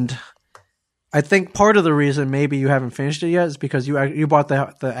 And I think part of the reason maybe you haven't finished it yet is because you bought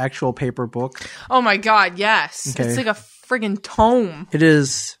the actual paper book. Oh my God, yes. Okay. It's like a friggin' tome. It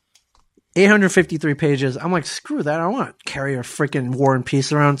is 853 pages. I'm like, screw that. I don't want to carry a freaking War and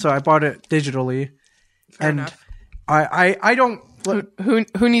Peace around. So I bought it digitally. Fair enough. I don't.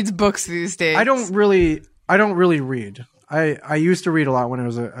 Who needs books these days? I don't really read. I used to read a lot when I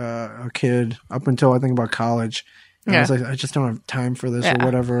was a kid, up until I think about college. And I was like, I just don't have time for this or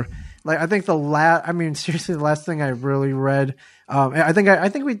whatever. Like, I think seriously, the last thing I really read, I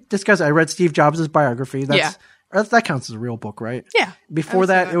think we discussed it. I read Steve Jobs' biography. That counts as a real book, right? Yeah. Before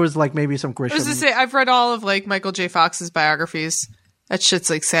that, it was like maybe some Grisham. I was to say, I've read all of like Michael J. Fox's biographies. That shit's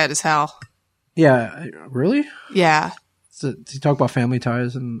like sad as hell. Yeah. Really? Yeah. So, does he talk about family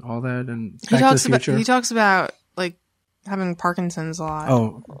ties and all that and Back to the Future? He talks about like having Parkinson's a lot.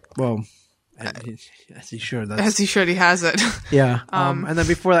 Oh, well. As he should. As he should, he has it. Yeah. And then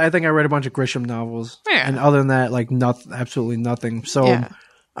before that, I think I read a bunch of Grisham novels. Yeah. And other than that, like absolutely nothing. So,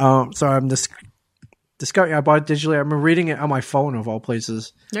 so I'm discovering. I bought it digitally. I'm reading it on my phone of all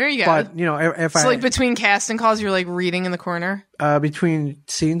places. There you go. But you know, if like between casting calls, you're like reading in the corner. Between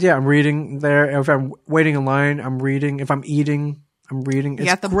scenes, I'm reading there. If I'm waiting in line, I'm reading. If I'm eating, I'm reading. You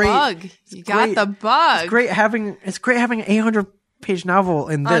got the bug. You got the bug. It's great having 800-page novel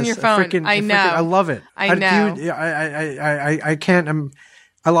in this on your phone. I know. I love it. I know. Dude, I can't.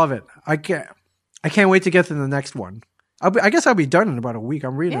 I love it. I can't wait to get to the next one. I guess I'll be done in about a week.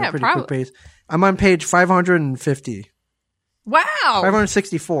 I'm reading at a pretty quick pace. I'm on page 550. Wow.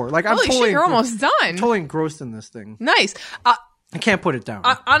 564. Like Holy shit, you're almost done. I'm totally engrossed in this thing. Nice. I can't put it down.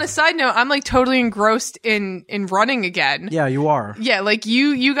 On a side note, I'm like totally engrossed in running again. Yeah, you are. Yeah, like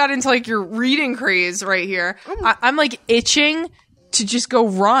you got into like your reading craze right here. I'm like itching to just go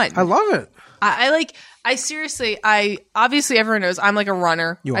run. I love it. I seriously, obviously everyone knows I'm like a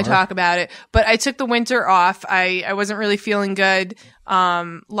runner. I talk about it, but I took the winter off. I wasn't really feeling good.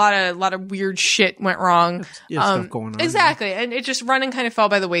 Lot of weird shit went wrong. Stuff going on. Exactly. And it just running kind of fell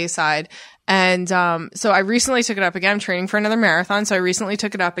by the wayside. And, so I recently took it up again. I'm training for another marathon. So I recently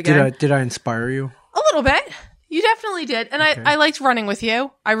took it up again. Did I inspire you? A little bit. You definitely did. And okay. I liked running with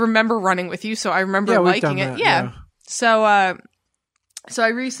you. I remember running with you. So I remember liking it. Yeah. So I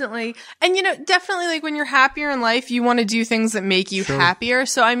recently, and you know, definitely like when you're happier in life, you want to do things that make you happier.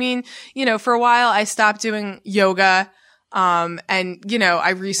 So I mean, you know, for a while I stopped doing yoga. And you know,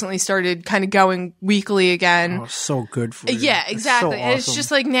 I recently started kind of going weekly again. Oh, so good for you. Yeah, exactly. So awesome. And it's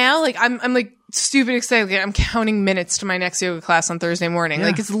just like now, like I'm like stupid excited. Like, I'm counting minutes to my next yoga class on Thursday morning. Yeah.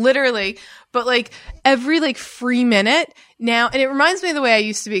 Like it's literally, but like every like free minute now, and it reminds me of the way I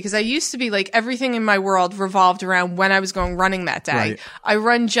used to be, because I used to be like everything in my world revolved around when I was going running that day. Right. I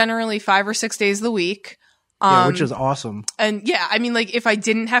run generally 5 or 6 days of the week. Yeah, which is awesome. And yeah, I mean, like if I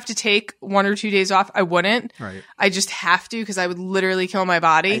didn't have to take 1 or 2 days off, I wouldn't. Right. I just have to, because I would literally kill my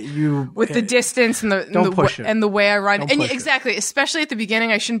body with the distance and the way I run. And exactly, especially at the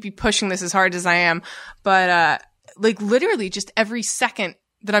beginning, I shouldn't be pushing this as hard as I am. But like literally just every second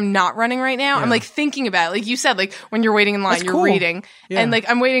that I'm not running right now, I'm like thinking about it. Like you said, like when you're waiting in line, you're reading. Yeah. And like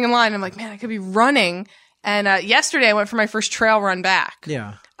I'm waiting in line, I'm like, man, I could be running. And yesterday I went for my first trail run back.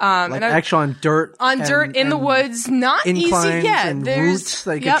 Yeah. Like actually on dirt. On dirt in the woods, not easy. Yeah, and roots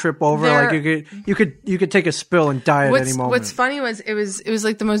that you could trip over. Like you could take a spill and die at any moment. What's funny was it was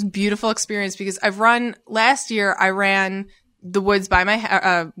like the most beautiful experience, because last year I ran the woods by my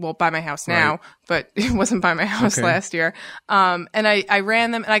house now, but it wasn't by my house last year. And I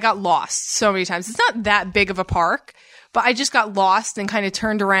ran them and I got lost so many times. It's not that big of a park, but I just got lost and kind of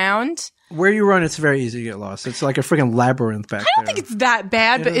turned around. Where you run, it's very easy to get lost. It's like a freaking labyrinth back there. I don't think it's that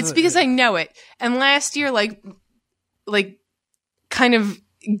bad, but it's because I know it. And last year, like kind of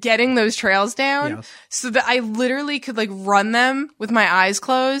getting those trails down so that I literally could like run them with my eyes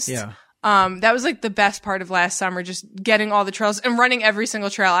closed. Yeah. That was like the best part of last summer, just getting all the trails and running every single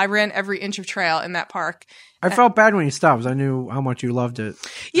trail. I ran every inch of trail in that park. I felt bad when you stopped, because I knew how much you loved it.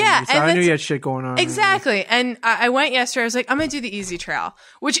 Yeah. And I knew you had shit going on. Exactly. And I went yesterday. I was like, I'm going to do the easy trail,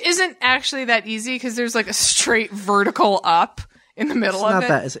 which isn't actually that easy, because there's like a straight vertical up in the middle of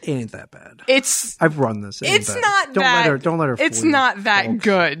it. It ain't that bad. I've run this. Don't let her fool It's not that folks.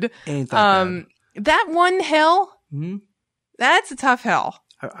 good. Ain't that bad. That one hill, that's a tough hill.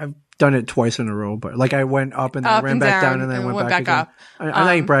 I've done it twice in a row, but like I went up and then ran back down and then went back again. up.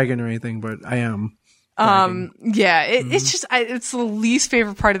 I'm not bragging or anything, but I am. It's the least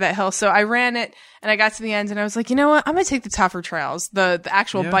favorite part of that hill. So I ran it and I got to the end and I was like, you know what? I'm going to take the tougher trails, the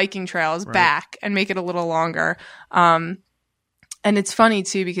actual biking trails back and make it a little longer. And it's funny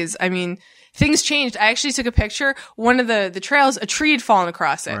too, because I mean, things changed. I actually took a picture. One of the trails, a tree had fallen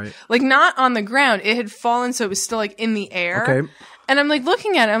across it. Right. Like not on the ground. It had fallen. So it was still like in the air. Okay. And I'm like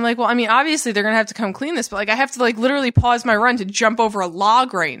looking at it. I'm like, well, I mean, obviously they're going to have to come clean this, but like I have to like literally pause my run to jump over a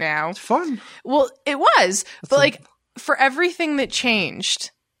log right now. It's fun. Well, it was, but like for everything that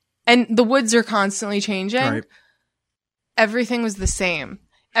changed, and the woods are constantly changing, everything was the same.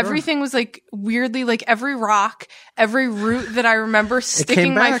 Sure. Everything was like weirdly, like every rock, every root that I remember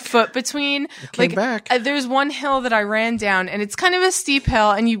sticking my foot between. Like there's one hill that I ran down and it's kind of a steep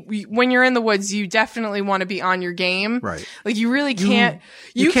hill. And you when you're in the woods, you definitely want to be on your game. Right. Like you really can't,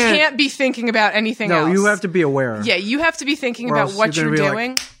 you can't be thinking about anything else. No, you have to be aware. Yeah. You have to be thinking about what you're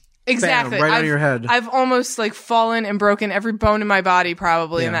doing. Like, exactly. Bam, right on your head. I've almost like fallen and broken every bone in my body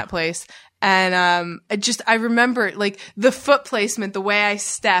probably in that place. And I remember like the foot placement, the way I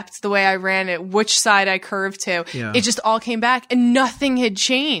stepped, the way I ran it, which side I curved to. Yeah. It just all came back and nothing had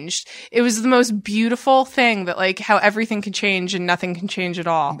changed. It was the most beautiful thing that like how everything can change and nothing can change at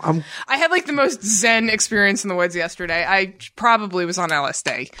all. I had like the most zen experience in the woods yesterday. I probably was on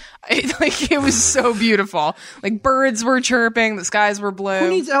LSD. It was so beautiful. Like birds were chirping, the skies were blue. Who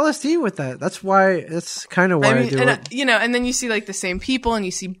needs LSD with that? That's why it's kind of why I do it. You know, and then you see like the same people and you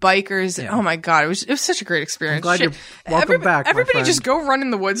see bikers. Yeah. Oh my God, it was such a great experience. I'm glad you're welcome back. Everybody just go run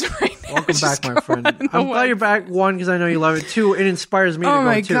in the woods right now. Welcome back, my friend. I'm glad you're back. One, because I know you love it. Two, it inspires me to go too. Oh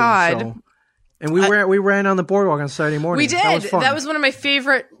my God. So. And we ran on the boardwalk on Saturday morning. We did. That was one of my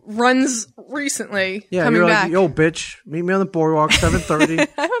favorite runs recently. Yeah, coming back. Like, yo, bitch, meet me on the boardwalk 7:30.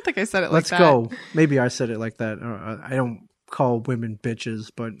 I don't think I said it like that. Let's go. Maybe I said it like that. I don't call women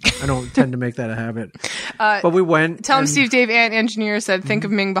bitches, but I don't tend to make that a habit. But we went. Tell him Steve Dave Ant Engineer said, think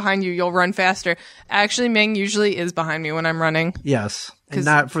of Ming behind you, you'll run faster. Actually, Ming usually is behind me when I'm running. Yes. And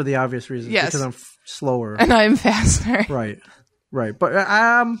not for the obvious reason. Yes. Because I'm slower. And I'm faster. Right. But,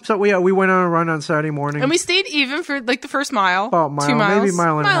 so we went on a run on Saturday morning. And we stayed even for like the first mile. About a mile, 2 miles. Maybe a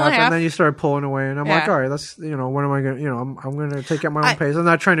mile and a half. And then you started pulling away. And I'm like, all right, that's, when am I going to, I'm going to take at my own pace. I'm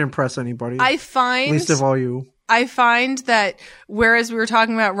not trying to impress anybody. Least of all you. I find that whereas we were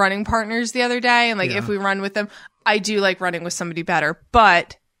talking about running partners the other day and like if we run with them, I do like running with somebody better,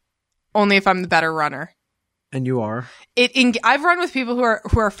 but only if I'm the better runner. And you are. I've run with people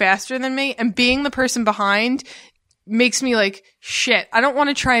who are faster than me, and being the person behind makes me like, shit, I don't want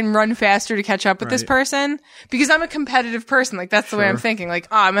to try and run faster to catch up with this person because I'm a competitive person. Like that's the way I'm thinking. Like,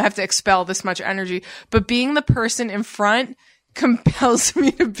 I'm gonna have to expel this much energy. But being the person in front compels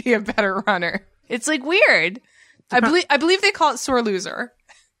me to be a better runner. It's like weird. I believe they call it sore loser.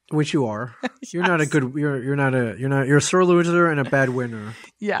 Which you are. You're not a good. You're a sore loser and a bad winner.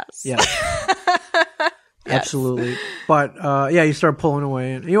 Yes. Yes. Absolutely. But you start pulling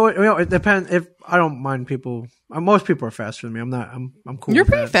away, and it depends. If I don't mind people, most people are faster than me. I'm cool. You're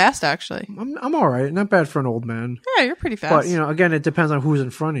with pretty that. fast, actually. I'm all right. Not bad for an old man. Yeah, you're pretty fast. But again, it depends on who's in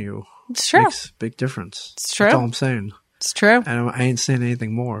front of you. It's true. Makes a big difference. It's true. That's all I'm saying. It's true. And I ain't saying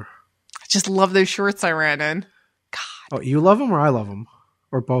anything more. I just love those shorts I ran in. God. Oh, you love them or I love them?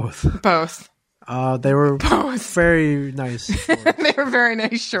 Or both? Both. They were both very nice shorts. They were very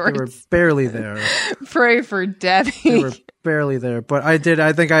nice shorts. They were barely there. Pray for Debbie. They were barely there. But I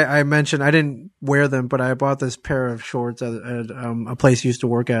think I mentioned, I didn't wear them, but I bought this pair of shorts at a place I used to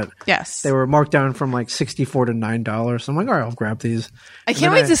work at. Yes. They were marked down from like $64 to $9. So I'm like, all right, I'll grab these. I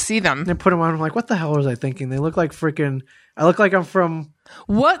can't wait to see them. And I put them on. I'm like, what the hell was I thinking? They look like I look like I'm from.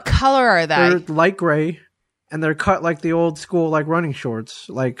 What color are they? They're light gray. And they're cut like the old school, like running shorts.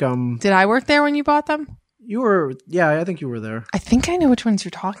 Like, Did I work there when you bought them? You were, I think you were there. I think I know which ones you're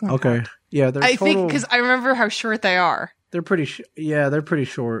talking about. Okay. Yeah, I think because I remember how short they are. They're pretty, they're pretty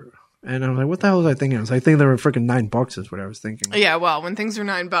short. And I was like, what the hell was I thinking? I think they were freaking $9 is what I was thinking. Yeah, well, when things are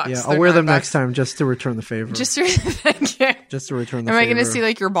 $9. Yeah, I'll wear them next time just to return the favor. Thank you. Just to return the favor. Am I going to see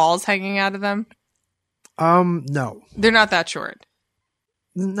like your balls hanging out of them? No. They're not that short.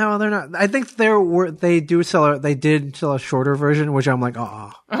 No, they're not. I think they did sell a shorter version, which I'm like,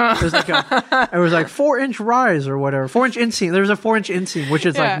 There's like it was like 4-inch rise or whatever. 4-inch inseam. There's a 4-inch inseam, which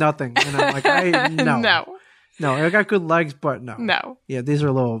is like nothing. And I'm like, no, I got good legs, but no. No. Yeah, these are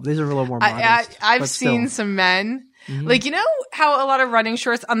a little more modest. I've seen some men. Mm-hmm. Like, you know how a lot of running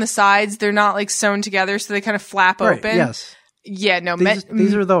shorts on the sides, they're not like sewn together, so they kind of flap open? Yes. Yeah, no.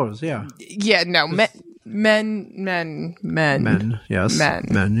 These are those, yeah. Yeah, no. Men. Yes.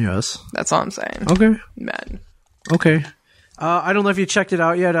 Men. Yes. That's all I'm saying. Okay. Men. Okay. I don't know if you checked it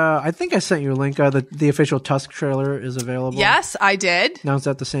out yet. I think I sent you a link. The official Tusk trailer is available. Yes, I did. Announced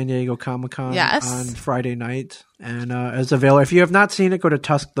at the San Diego Comic-Con Yes. on Friday night. And it's available. If you have not seen it, go to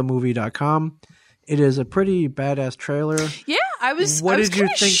tuskthemovie.com. It is a pretty badass trailer. Yeah, I was What did you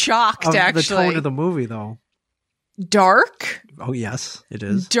think shocked, of actually. the tone of the movie, though? Dark? Oh, yes, it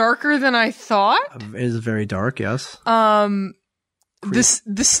is. Darker than I thought? It is very dark, yes.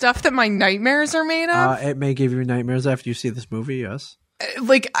 The stuff that my nightmares are made of? It may give you nightmares after you see this movie, yes.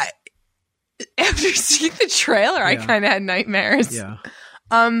 After seeing the trailer, I kind of had nightmares. Yeah.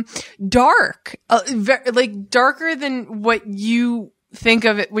 Dark. Darker than what you think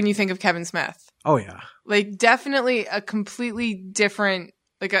of it when you think of Kevin Smith. Oh, yeah. Definitely a completely different...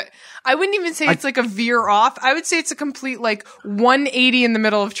 I wouldn't even say it's like a veer off. I would say it's a complete 180 in the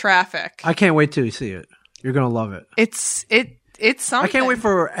middle of traffic. I can't wait till you see it. You're gonna love it. It's something. I can't wait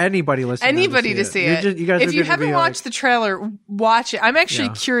for anybody listening. To see it. You guys if you haven't watched the trailer, watch it. I'm actually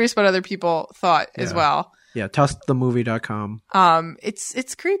curious what other people thought as well. Yeah, tuskthemovie.com.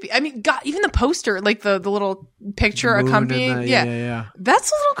 It's creepy. I mean, God, even the poster, the little picture accompanying. Yeah.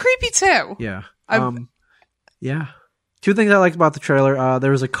 That's a little creepy too. Yeah. Yeah. Two things I liked about the trailer.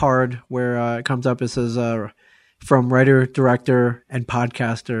 There was a card where it comes up. It says from writer, director, and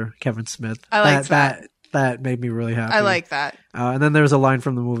podcaster Kevin Smith. I like that. That made me really happy. I like that. And then there's a line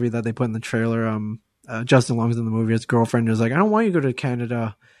from the movie that they put in the trailer. Justin Long's in the movie. His girlfriend is like, "I don't want you to go to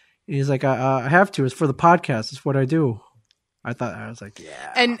Canada." And he's like, I have to. It's for the podcast. It's what I do. I was like,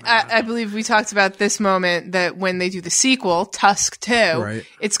 yeah. And I believe we talked about this moment that when they do the sequel, Tusk 2,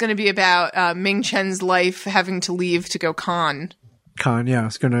 it's going to be about Ming Chen's life having to leave to go con. Con, yeah.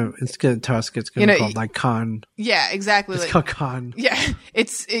 It's gonna Tusk. It's gonna be called Con. Yeah, exactly. It's called Con. Yeah,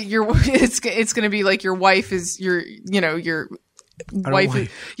 it's gonna be like your wife is your wife.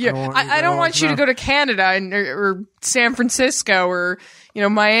 I don't want you to go to Canada or San Francisco or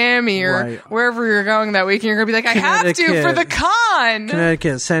Miami or wherever you're going that week, and you're gonna be like, I have to for the con.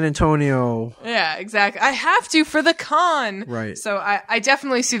 Connecticut, San Antonio. Yeah, exactly. I have to for the con. Right. So I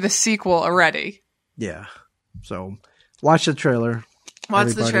definitely see the sequel already. Yeah. So watch the trailer.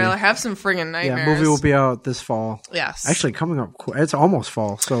 Watch the trailer. Have some friggin' nightmares. Yeah, movie will be out this fall. Yes. Actually, coming up. It's almost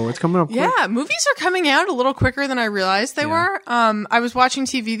fall, so it's coming up quick. Yeah, movies are coming out a little quicker than I realized they were. I was watching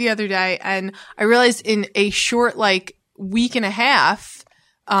TV the other day, and I realized in a short, week and a half,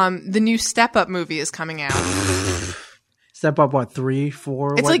 the new Step Up movie is coming out. Step Up, what, 3,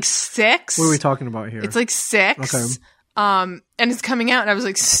 4? It's 6. What are we talking about here? It's 6. Okay. And it's coming out, and I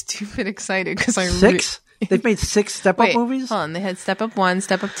was stupid excited because I 6? They've made 6 Step Up movies? Hold on. They had Step Up 1,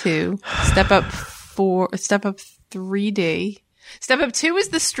 Step Up 2, Step Up 4, Step Up 3D. Step Up 2 is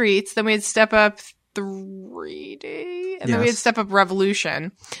The Streets. Then we had Step Up 3D. And then we had Step Up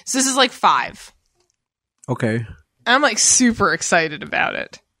Revolution. So this is 5. Okay. I'm super excited about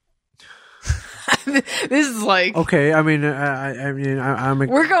it. This is Okay, I mean, I'm...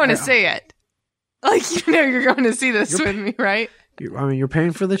 We're going to see it. You're going to see this with me, right? You're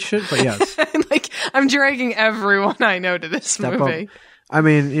paying for this shit, but yes. I'm dragging everyone I know to this movie. Up. I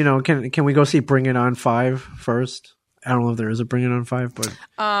mean, can we go see Bring It On 5 first? I don't know if there is a Bring It On 5, but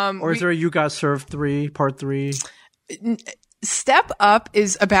or is there a You Got Served 3, Part 3? Step Up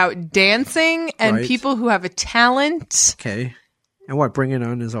is about dancing and people who have a talent. Okay. And what Bring It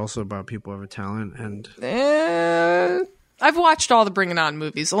On is also about people who have a talent and I've watched all the Bring It On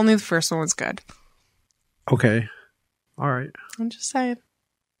movies. Only the first one was good. Okay. All right. I'm just saying.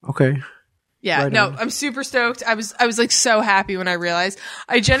 Okay. Yeah, right no, on. I'm super stoked. I was so happy when I realized.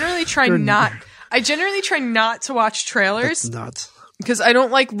 I generally try not to watch trailers. That's nuts. Because I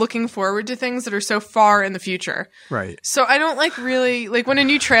don't like looking forward to things that are so far in the future. Right. So I don't really when a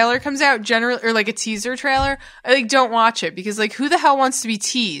new trailer comes out, generally, or a teaser trailer, I don't watch it because who the hell wants to be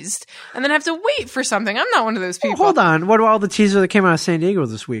teased and then have to wait for something? I'm not one of those people. Hold on. What about all the teaser that came out of San Diego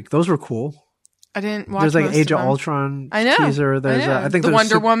this week? Those were cool. I didn't watch. There's Age of Ultron teaser. There's I think the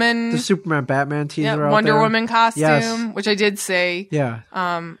Wonder Woman, the Superman Batman teaser. Out Wonder there. Woman costume, which I did see. Yeah.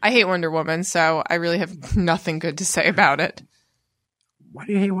 I hate Wonder Woman, so I really have nothing good to say about it. Why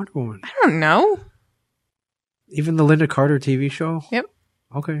do you hate Wonder Woman? I don't know. Even the Linda Carter TV show. Yep.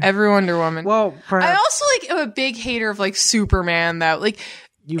 Okay. Every Wonder Woman. Well, perhaps. I also am a big hater of Superman though.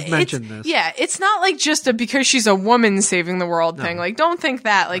 You've mentioned this. Yeah, it's not just because she's a woman saving the world thing. Don't think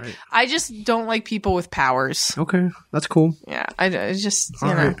that. I just don't like people with powers. Okay, that's cool. Yeah, I just you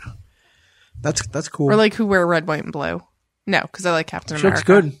know. Right. That's cool. Or who wear red, white, and blue. No, because I like Captain America. Looks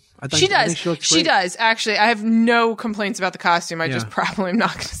good. She does. She does. Actually, I have no complaints about the costume. I just probably am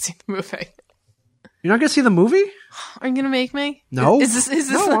not going to see the movie. You're not going to see the movie? Are you going to make me? No. Is this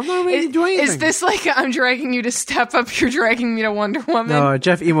no, I'm not making you do anything. Is this like I'm dragging you to Step Up, you're dragging me to Wonder Woman? No,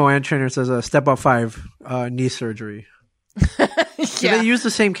 Jeff Emo and Trainer says Step Up 5, knee surgery. Yeah. Do they use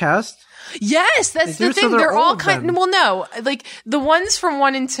the same cast? Yes, that's the thing. So they're all old, kind. then. Well, no, like the ones from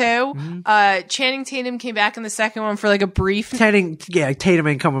 1 and 2. Channing Tatum came back in the second one for like a brief. Tatum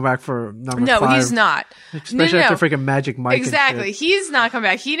ain't coming back for number 5. No, he's not. Especially after freaking Magic Mike. Exactly, he's not come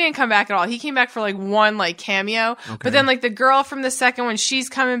back. He didn't come back at all. He came back for like one like cameo. Okay. But then like the girl from the second one, she's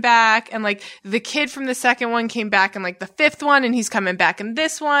coming back, and like the kid from the second one came back in like the 5th one, and he's coming back in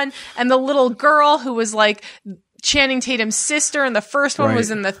this one, and the little girl who was like Channing Tatum's sister in the first one was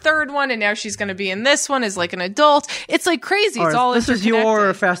in the 3rd one, and now she's going to be in this one as like an adult. It's like crazy. It's all this is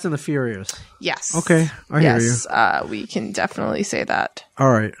your Fast and the Furious. Yes. Okay, I hear you. We can definitely say that. All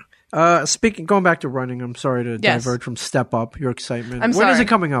right. Going back to running, I'm sorry to divert from Step Up, your excitement. When is it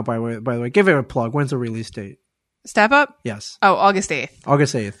coming out, by the way? Give it a plug. When's the release date? Step Up? Yes. Oh, August 8th.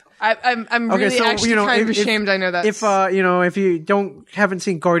 August 8th. I'm really actually kind of ashamed I know that. If you haven't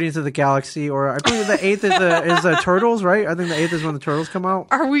seen Guardians of the Galaxy, or I believe the 8th is Turtles, right? I think the 8th is when the Turtles come out.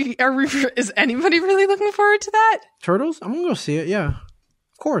 Are we, is anybody really looking forward to that? Turtles? I'm going to go see it, yeah.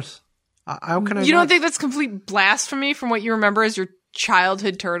 Of course. How can I You don't think that's complete blasphemy from what you remember as your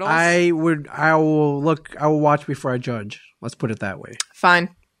childhood Turtles? I will watch before I judge. Let's put it that way.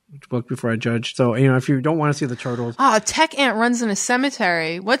 Fine. Book before I judge. So, if you don't want to see the Turtles. Tech Ant runs in a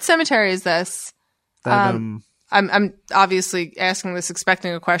cemetery. What cemetery is this? I'm obviously asking this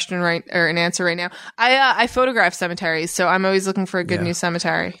expecting a question or an answer right now. I photograph cemeteries, so I'm always looking for a good new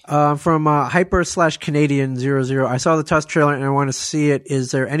cemetery. From Hyper/Canadian 00. I saw the Tusk trailer and I want to see it.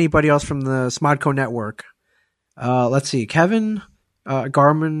 Is there anybody else from the SModCo network? Let's see. Kevin,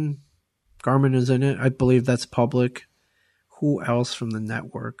 Garmin is in it. I believe that's public. Who else from the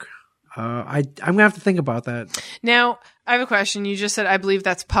network? I'm gonna have to think about that. Now, I have a question. You just said, I believe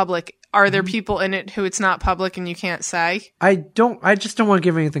that's public. Are there people in it who it's not public and you can't say? I just don't want to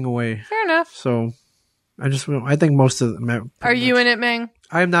give anything away. Fair enough. So, I think most of them. Are you in it, Ming?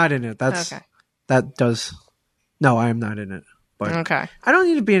 I am not in it. Okay. No, I am not in it. But okay. I don't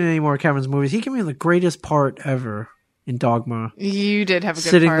need to be in any more of Kevin's movies. He gave me the greatest part ever in Dogma. You did have a good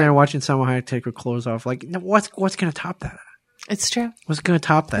Sitting part. there watching Salma Hayek take her clothes off. Like, what's going to top that? It's true. What's going to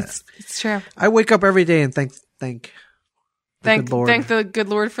top that? It's true. I wake up every day and thank the good Lord. Thank the good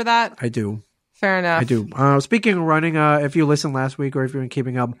Lord for that. I do. Fair enough. I do. Speaking of running, if you listened last week or if you've been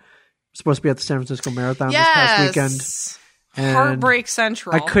keeping up, I'm supposed to be at the San Francisco Marathon this past weekend. And Heartbreak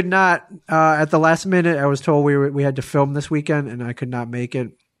Central. I could not. At the last minute, I was told we had to film this weekend, and I could not make it.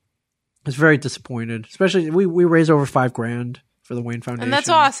 I was very disappointed. Especially we raised over $5,000 for the Wayne Foundation, and that's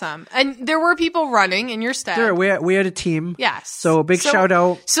awesome. And there were people running in your stead. Sure, we had a team. Yes. So a big shout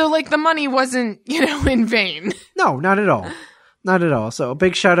out. So like the money wasn't in vain. No, not at all. Not at all. So a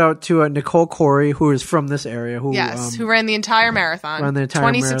big shout out to Nicole Corey, who is from this area. Who ran the entire marathon.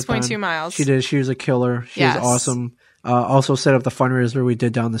 26.2 miles. She did. She was a killer. She was awesome. Also set up the fundraiser we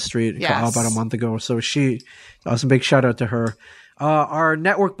did down the street about a month ago. So she, awesome. Big shout out to her. Our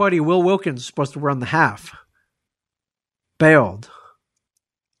network buddy Will Wilkins was supposed to run the half. Bailed.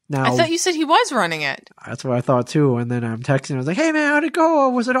 Now, I thought you said he was running it. That's what I thought too. And then I'm texting. I was like, "Hey man, how'd it go?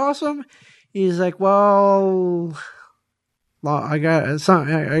 Was it awesome?" He's like, "Well, I got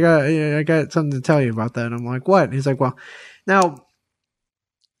something to tell you about that." And I'm like, "What?" And he's like, "Well, now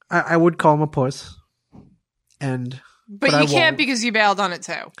I would call him a puss, but you can't because you bailed on it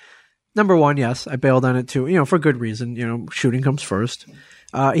too." Number one, yes, I bailed on it too. For good reason. Shooting comes first.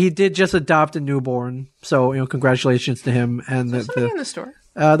 He did just adopt a newborn, so congratulations to him. And in the store.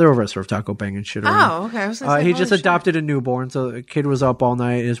 They're over at Surf Taco banging shit around. Oh, okay. I was gonna say, he just adopted a newborn, so the kid was up all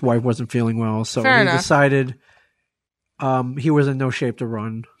night. His wife wasn't feeling well, so Fair enough. Decided he was in no shape to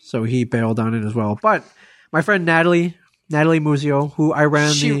run, so he bailed on it as well. But my friend Natalie Muzio, who I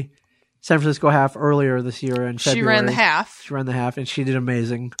ran the San Francisco half earlier this year in February. She ran the half. She ran the half, and she did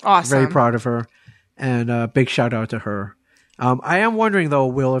amazing. Awesome. Very proud of her, and big shout out to her. I am wondering though,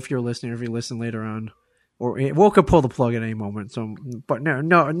 Will, if you're listening, or if you listen later on, or Will could pull the plug at any moment. So, but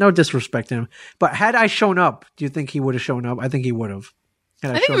no disrespect to him. But had I shown up, do you think he would have shown up? I think he would have.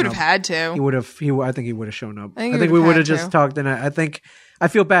 I think he would have had to. He would have. I think he would have shown up. I think we would have just talked. And I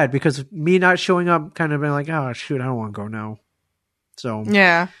feel bad because me not showing up kind of been like, oh shoot, I don't want to go now. So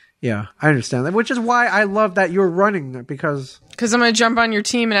yeah, I understand that, which is why I love that you're running because I'm going to jump on your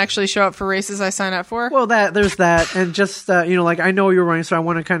team and actually show up for races I sign up for. Well, there's that, and just like I know you're running, so I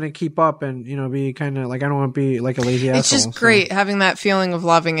want to kind of keep up and be kind of like I don't want to be like a lazy asshole. It's just great having that feeling of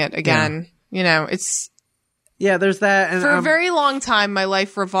loving it again. Yeah. Yeah, there's that. And for a very long time, my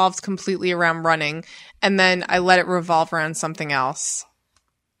life revolved completely around running, and then I let it revolve around something else.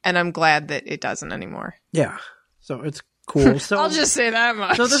 And I'm glad that it doesn't anymore. Yeah. So it's cool. So I'll just say that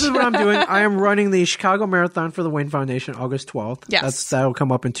much. So this is what I'm doing. I am running the Chicago Marathon for the Wayne Foundation August 12th. Yes. That'll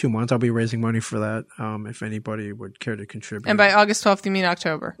come up in 2 months. I'll be raising money for that if anybody would care to contribute. And by August 12th, you mean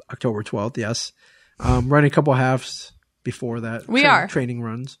October? October 12th, yes. Running a couple halves before that. We are. Training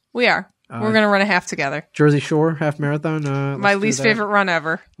runs. We are. We're going to run a half together. Jersey Shore half marathon. My least favorite run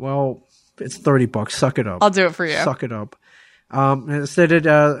ever. Well, it's $30. Suck it up. I'll do it for you. Suck it up. Instead,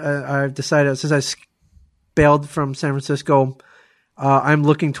 I've decided, since I bailed from San Francisco, I'm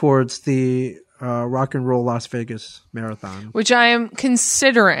looking towards the Rock and Roll Las Vegas Marathon, which I am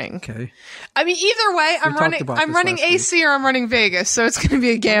considering. Okay. I mean, either way, I'm running AC or I'm running Vegas, so it's going to be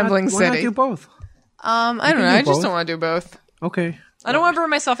a gambling city. Why not do both? I don't know. I just don't want to do both. Okay. I don't want to burn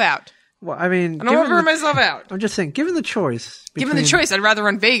myself out. Well, I mean, I don't want to burn myself out. I'm just saying, given the choice, I'd rather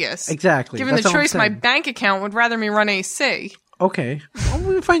run Vegas. Exactly. Given the choice, my bank account would rather me run AC. Okay. Well,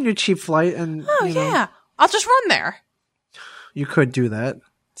 we'll find you a cheap flight, and yeah, I'll just run there. You could do that.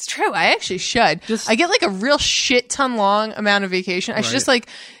 It's true. I actually should. I get like a real shit ton long amount of vacation. I should just like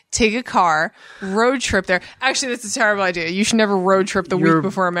take a car, road trip there. Actually, that's a terrible idea. You should never road trip the week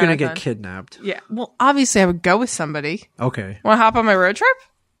before a marathon. You're gonna get kidnapped. Yeah. Well, obviously, I would go with somebody. Okay. Want to hop on my road trip?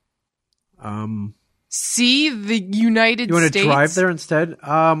 See the United States. You want to drive there instead?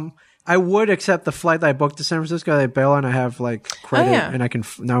 I would accept the flight that I booked to San Francisco. I bail and I have like credit, and I can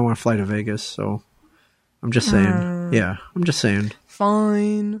now I want to fly to Vegas. So I'm just saying. Yeah, I'm just saying.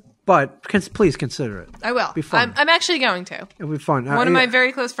 Fine. But please consider it. I will. It'll be fun. I'm actually going to. It'll be fun. One of my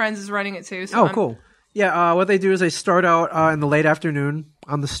very close friends is running it too. So cool. Yeah, what they do is they start out in the late afternoon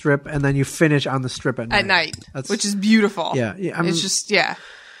on the Strip, and then you finish on the Strip at night. Which is beautiful. Yeah. It's just,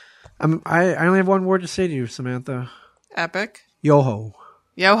 I only have one word to say to you, Samantha. Epic. Yo-ho.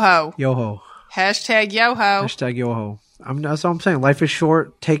 Yo-ho. Yo-ho. Hashtag yo-ho. Hashtag yo-ho. That's all I'm saying. Life is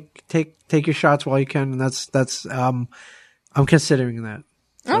short. Take your shots while you can, and that's I'm considering that.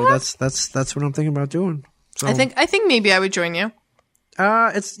 So that's what I'm thinking about doing. So, I think maybe I would join you.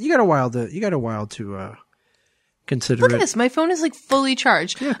 You got a while to consider Look it. at this. My phone is like fully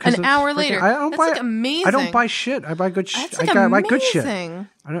charged. Yeah, an hour later. That's like amazing. I don't buy shit. I buy good shit. That's like I buy good shit. amazing.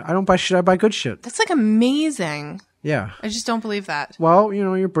 I don't buy shit. I buy good shit. That's like amazing. Yeah. I just don't believe that. Well,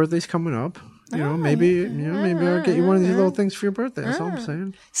 your birthday's coming up. Maybe I'll get you one of these little things for your birthday. That's all I'm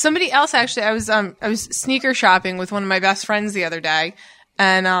saying. Somebody else actually. I was sneaker shopping with one of my best friends the other day,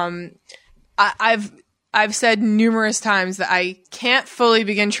 and I've said numerous times that I can't fully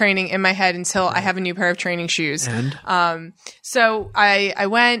begin training in my head until I have a new pair of training shoes. And? So I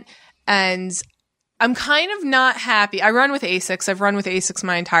went, and I'm kind of not happy. I run with Asics. I've run with Asics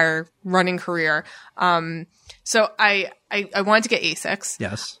my entire running career. So I wanted to get Asics.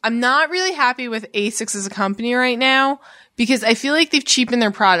 Yes. I'm not really happy with Asics as a company right now, because I feel like they've cheapened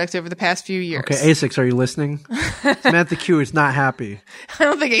their product over the past few years. Okay, Asics, are you listening? Samantha Q is not happy. I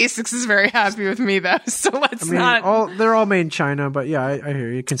don't think Asics is very happy with me, though, so let's not. They're all made in China, but yeah, I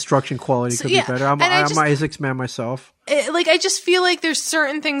hear you. Construction quality could be better. I'm my Asics man myself. I just feel like there's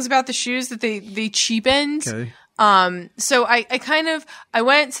certain things about the shoes that they cheapened. Okay. So I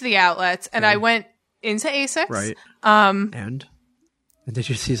went to the outlets, and I went into Asics. Right. And did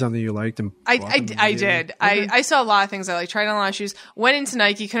you see something you liked? I did. Okay. I saw a lot of things I liked. Tried on a lot of shoes. Went into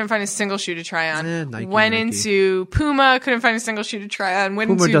Nike, couldn't find a single shoe to try on. Went into Puma, couldn't find a single shoe to try on.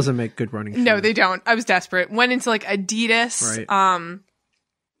 Puma doesn't make good running shoes. No, they don't. I was desperate. Went into like Adidas. Right.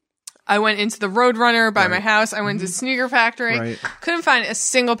 I went into the Roadrunner by my house. I went to Sneaker Factory. Right. Couldn't find a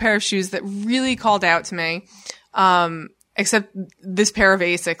single pair of shoes that really called out to me, except this pair of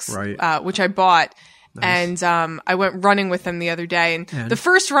Asics, which I bought. Nice. And I went running with them the other day, and the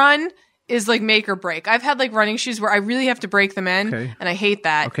first run is like make or break. I've had like running shoes where I really have to break them in, and I hate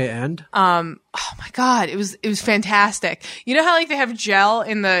that. Okay, and oh my god, it was fantastic. You know how like they have gel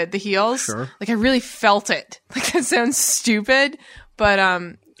in the heels? Sure. Like I really felt it. Like that sounds stupid, but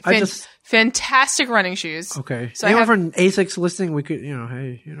fantastic running shoes. Okay. So anyone from Asics listening, we could,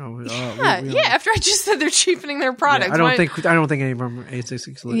 hey, after I just said they're cheapening their product. Yeah, I don't think anyone from Asics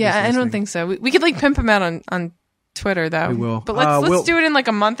listening. Yeah, I don't think so. We could like pimp them out on Twitter though. We will. But let's do it in like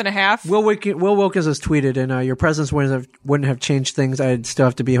a month and a half. Will Wilkins has tweeted, and your presence wouldn't have changed things. I'd still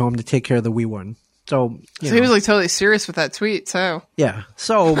have to be home to take care of the wee one. So he was like totally serious with that tweet. So yeah.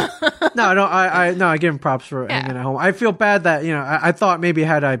 So I give him props for hanging at home. I feel bad that I thought maybe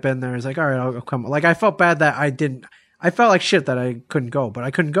had I been there, it's like all right, I'll come. Like I felt bad that I didn't. I felt like shit that I couldn't go, but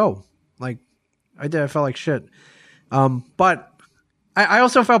I couldn't go. Like I did. I felt like shit. But I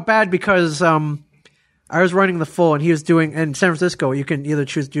also felt bad because I was running the full, and he was doing. In San Francisco, you can either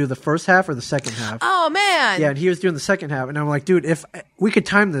choose to do the first half or the second half. Oh man! Yeah, and he was doing the second half, and I'm like, dude, if we could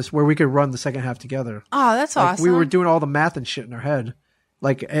time this where we could run the second half together. Oh, that's awesome. We were doing all the math and shit in our head,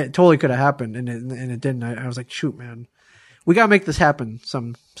 like it totally could have happened, and it didn't. I was like, shoot, man, we gotta make this happen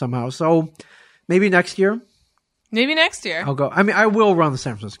somehow. So maybe next year. Maybe next year. I'll go. I mean, I will run the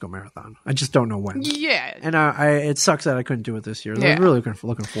San Francisco Marathon. I just don't know when. Yeah. And it sucks that I couldn't do it this year. Yeah. I'm really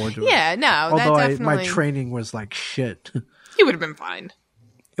looking forward to it. Yeah, no. Although my training was like shit. You would have been fine.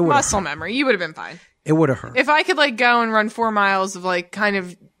 Muscle memory. You would have been fine. It would have hurt. If I could like go and run 4 miles of like kind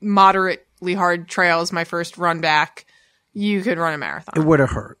of moderately hard trails my first run back, you could run a marathon. It would have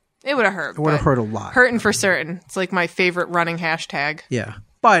hurt. It would have hurt. It would have hurt a lot. Hurting for certain. It's like my favorite running hashtag. Yeah.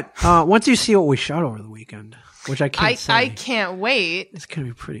 But once you see what we shot over the weekend, which I can't say. I can't wait. It's going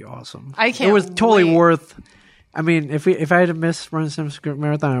to be pretty awesome. I can't It was totally wait. worth. I mean, if I had to miss running the San Francisco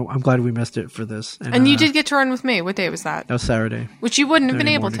Marathon, I'm glad we missed it for this. And you did get to run with me. What day was that? That was Saturday. Which you wouldn't have been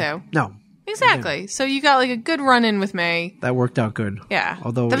Saturday able morning. to. No. Exactly. So you got like a good run in with me. That worked out good. Yeah.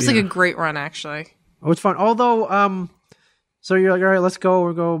 Although that was like a great run, actually. It was fun. Although, so you're like, all right, let's go.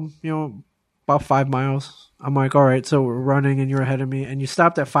 We'll go, about 5 miles. I'm like, all right, so we're running and you're ahead of me. And you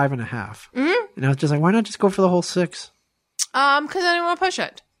stopped at 5.5. Mm-hmm. And I was just like, why not just go for the whole 6? Because I didn't want to push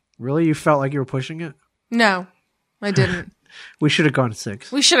it. Really? You felt like you were pushing it? No, I didn't. We should have gone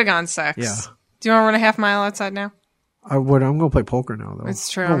 6. We should have gone 6. Yeah. Do you want to run a half mile outside now? I would. I'm going to play poker now, though.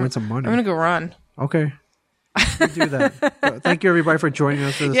 It's true. I'm going to win some money. I'm going to go run. Okay. We'll do that. Thank you, everybody, for joining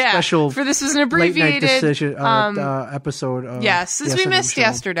us for the special for this was an abbreviated late night decision episode. Of yes, since we missed show.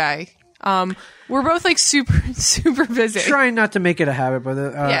 yesterday. We're both like super busy. Trying not to make it a habit, but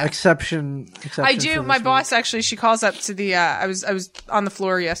exception. I do. My boss actually, she calls up to the. I was on the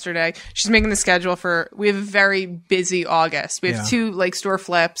floor yesterday. She's making the schedule for. We have a very busy August. We have 2 like store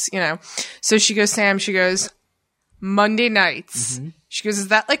flips. So she goes, Sam. She goes, Monday nights. Mm-hmm. She goes, is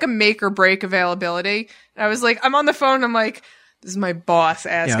that like a make or break availability? And I was like, I'm on the phone. I'm like, this is my boss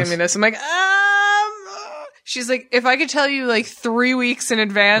asking me this. I'm like, she's like, if I could tell you like 3 weeks in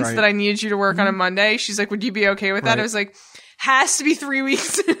advance that I need you to work on a Monday, she's like, would you be okay with that? I was like, has to be 3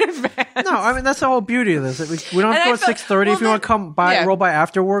 weeks in advance. No, I mean, that's the whole beauty of this. We don't go at 6:30 if you want to come by, roll by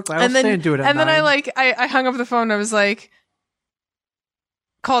after work. I'll stay and do it at 9. And then I hung up the phone and I was like,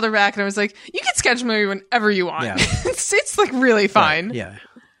 called her back and I was like, you can schedule me whenever you want. Yeah. it's like really fine. Right.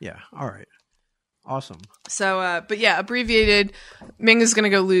 Yeah. All right. Awesome. So, but yeah, abbreviated. Ming is going to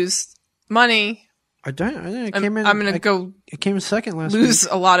go lose money. I came in. I'm going to go. It came in second last lose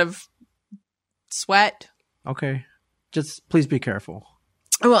week. a lot of sweat. Okay. Just please be careful.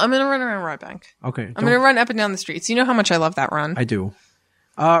 Well, I'm going to run around Red Bank. Okay. I'm going to run up and down the streets. You know how much I love that run. I do.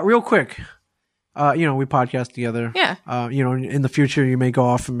 Real quick. We podcast together. Yeah. In the future, you may go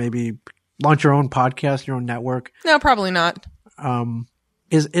off and maybe launch your own podcast, your own network. No, probably not.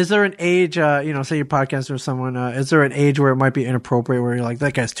 Is there an age, say you're podcasting with someone, is there an age where it might be inappropriate where you're like,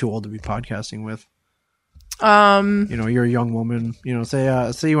 that guy's too old to be podcasting with? You're a young woman,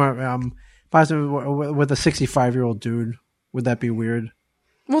 say you want, podcasting with a 65-year-old dude. Would that be weird?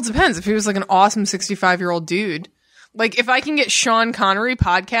 Well, it depends. If he was like an awesome 65-year-old dude. Like, if I can get Sean Connery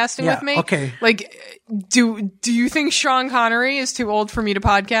podcasting with me, okay. Like, do you think Sean Connery is too old for me to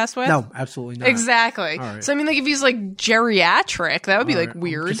podcast with? No, absolutely not. Exactly. Right. So, I mean, like, if he's like geriatric, that would be like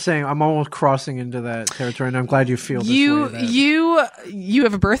weird. I'm just saying, I'm almost crossing into that territory, and I'm glad you feel this way. You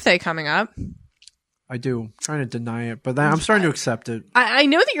have a birthday coming up. I do. I'm trying to deny it, but I'm starting to accept it. I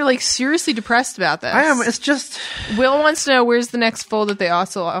know that you're like seriously depressed about this. I am. It's just Will wants to know where's the next fold that they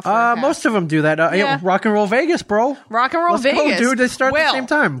also offer. Most of them do that. Rock and Roll Vegas, bro. Rock and Roll Let's Vegas, go, dude. They start at the same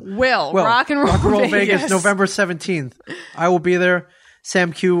time. Will Rock and Roll Vegas, November 17th. I will be there.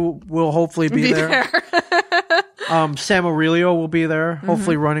 Sam Q will hopefully be there. Sam Aurelio will be there,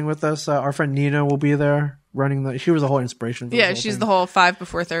 hopefully running with us. Our friend Nina will be there. She was the whole inspiration for this whole she's thing. the whole 5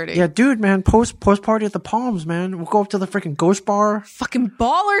 before 30. Yeah, dude, man, post party at the Palms, man. We'll go up to the freaking Ghost Bar. Fucking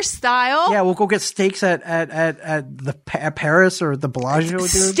baller style. Yeah, we'll go get steaks at Paris or the Bellagio, dude.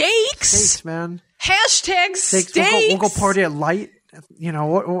 Steaks, man. Hashtag steaks. We'll go party at Light.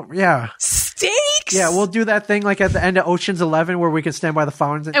 Yeah. Steaks. Yeah, we'll do that thing like at the end of Ocean's 11 where we can stand by the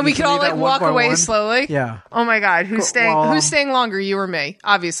fountains and we can all like walk away slowly. Yeah. Oh my God, who's staying longer, you or me?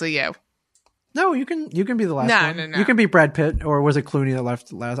 Obviously you. No, you can be the last one. No. You can be Brad Pitt, or was it Clooney that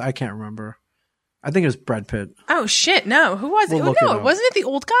left last? I can't remember. I think it was Brad Pitt. Oh shit, no. Who was it? No, wasn't it the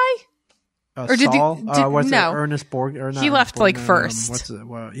old guy? Or did Saul? No. It Ernest Borg? Or he left like first. What's it?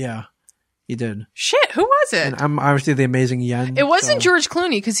 Well, yeah, he did. Shit, who was it? And I'm obviously the amazing Yen. It wasn't George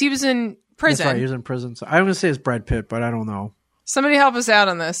Clooney because he was in prison. That's right, he was in prison. So I'm gonna say it's Brad Pitt, but I don't know. Somebody help us out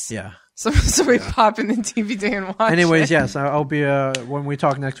on this. Yeah. So we pop in the DVD and watch. Anyways, it. yes, I'll be when we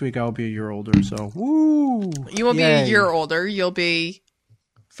talk next week, I'll be a year older. So woo! You won't be a year older. You'll be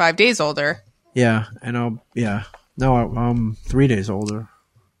 5 days older. Yeah, and I'm 3 days older.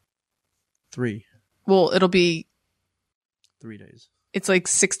 3. Well, it'll be 3 days. It's like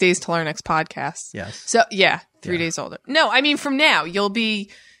 6 days till our next podcast. Yes. So, 3 days older. No, I mean from now. You'll be,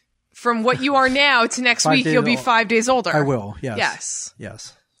 from what you are now to next week, you'll be 5 days older. I will, yes.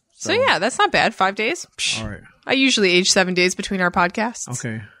 Yes. So yeah, that's not bad. 5 days. Psh. All right. I usually age 7 days between our podcasts.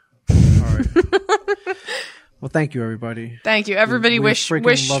 Okay. All right. Well, thank you, everybody. Thank you. Everybody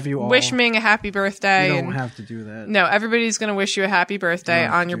love you all. Wish Ming a happy birthday. You don't have to do that. No, everybody's going to wish you a happy birthday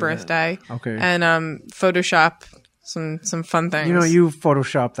on your birthday. That. Okay. And Photoshop some fun things. You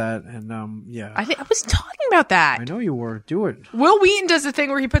Photoshop that, and yeah. I was talking about that. I know you were. Do it. Will Wheaton does a thing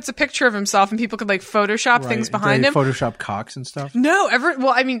where he puts a picture of himself and people could like Photoshop things behind him. Photoshop cocks and stuff. No,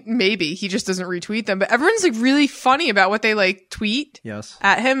 well, I mean, maybe he just doesn't retweet them, but everyone's like really funny about what they like tweet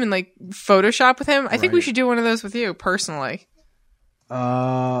at him and like Photoshop with him. I think we should do one of those with you personally.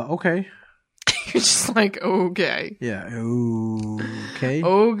 Okay. You're just like, okay. Yeah. Okay.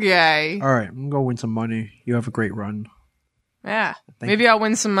 Okay. All right. I'm going to go win some money. You have a great run. Yeah. Maybe I'll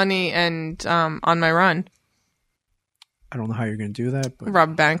win some money and on my run. I don't know how you're going to do that, but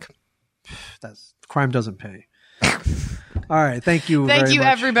rob a bank. Crime doesn't pay. All right. Thank you. Thank you,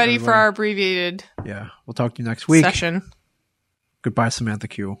 everybody, for our abbreviated. Yeah. We'll talk to you next week. Session. Goodbye, Samantha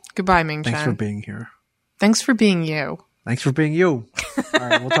Q. Goodbye, Ming Chen. Thanks for being here. Thanks for being you. Thanks for being you. All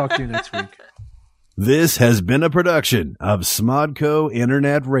right. We'll talk to you next week. This has been a production of SModCo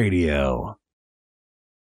Internet Radio.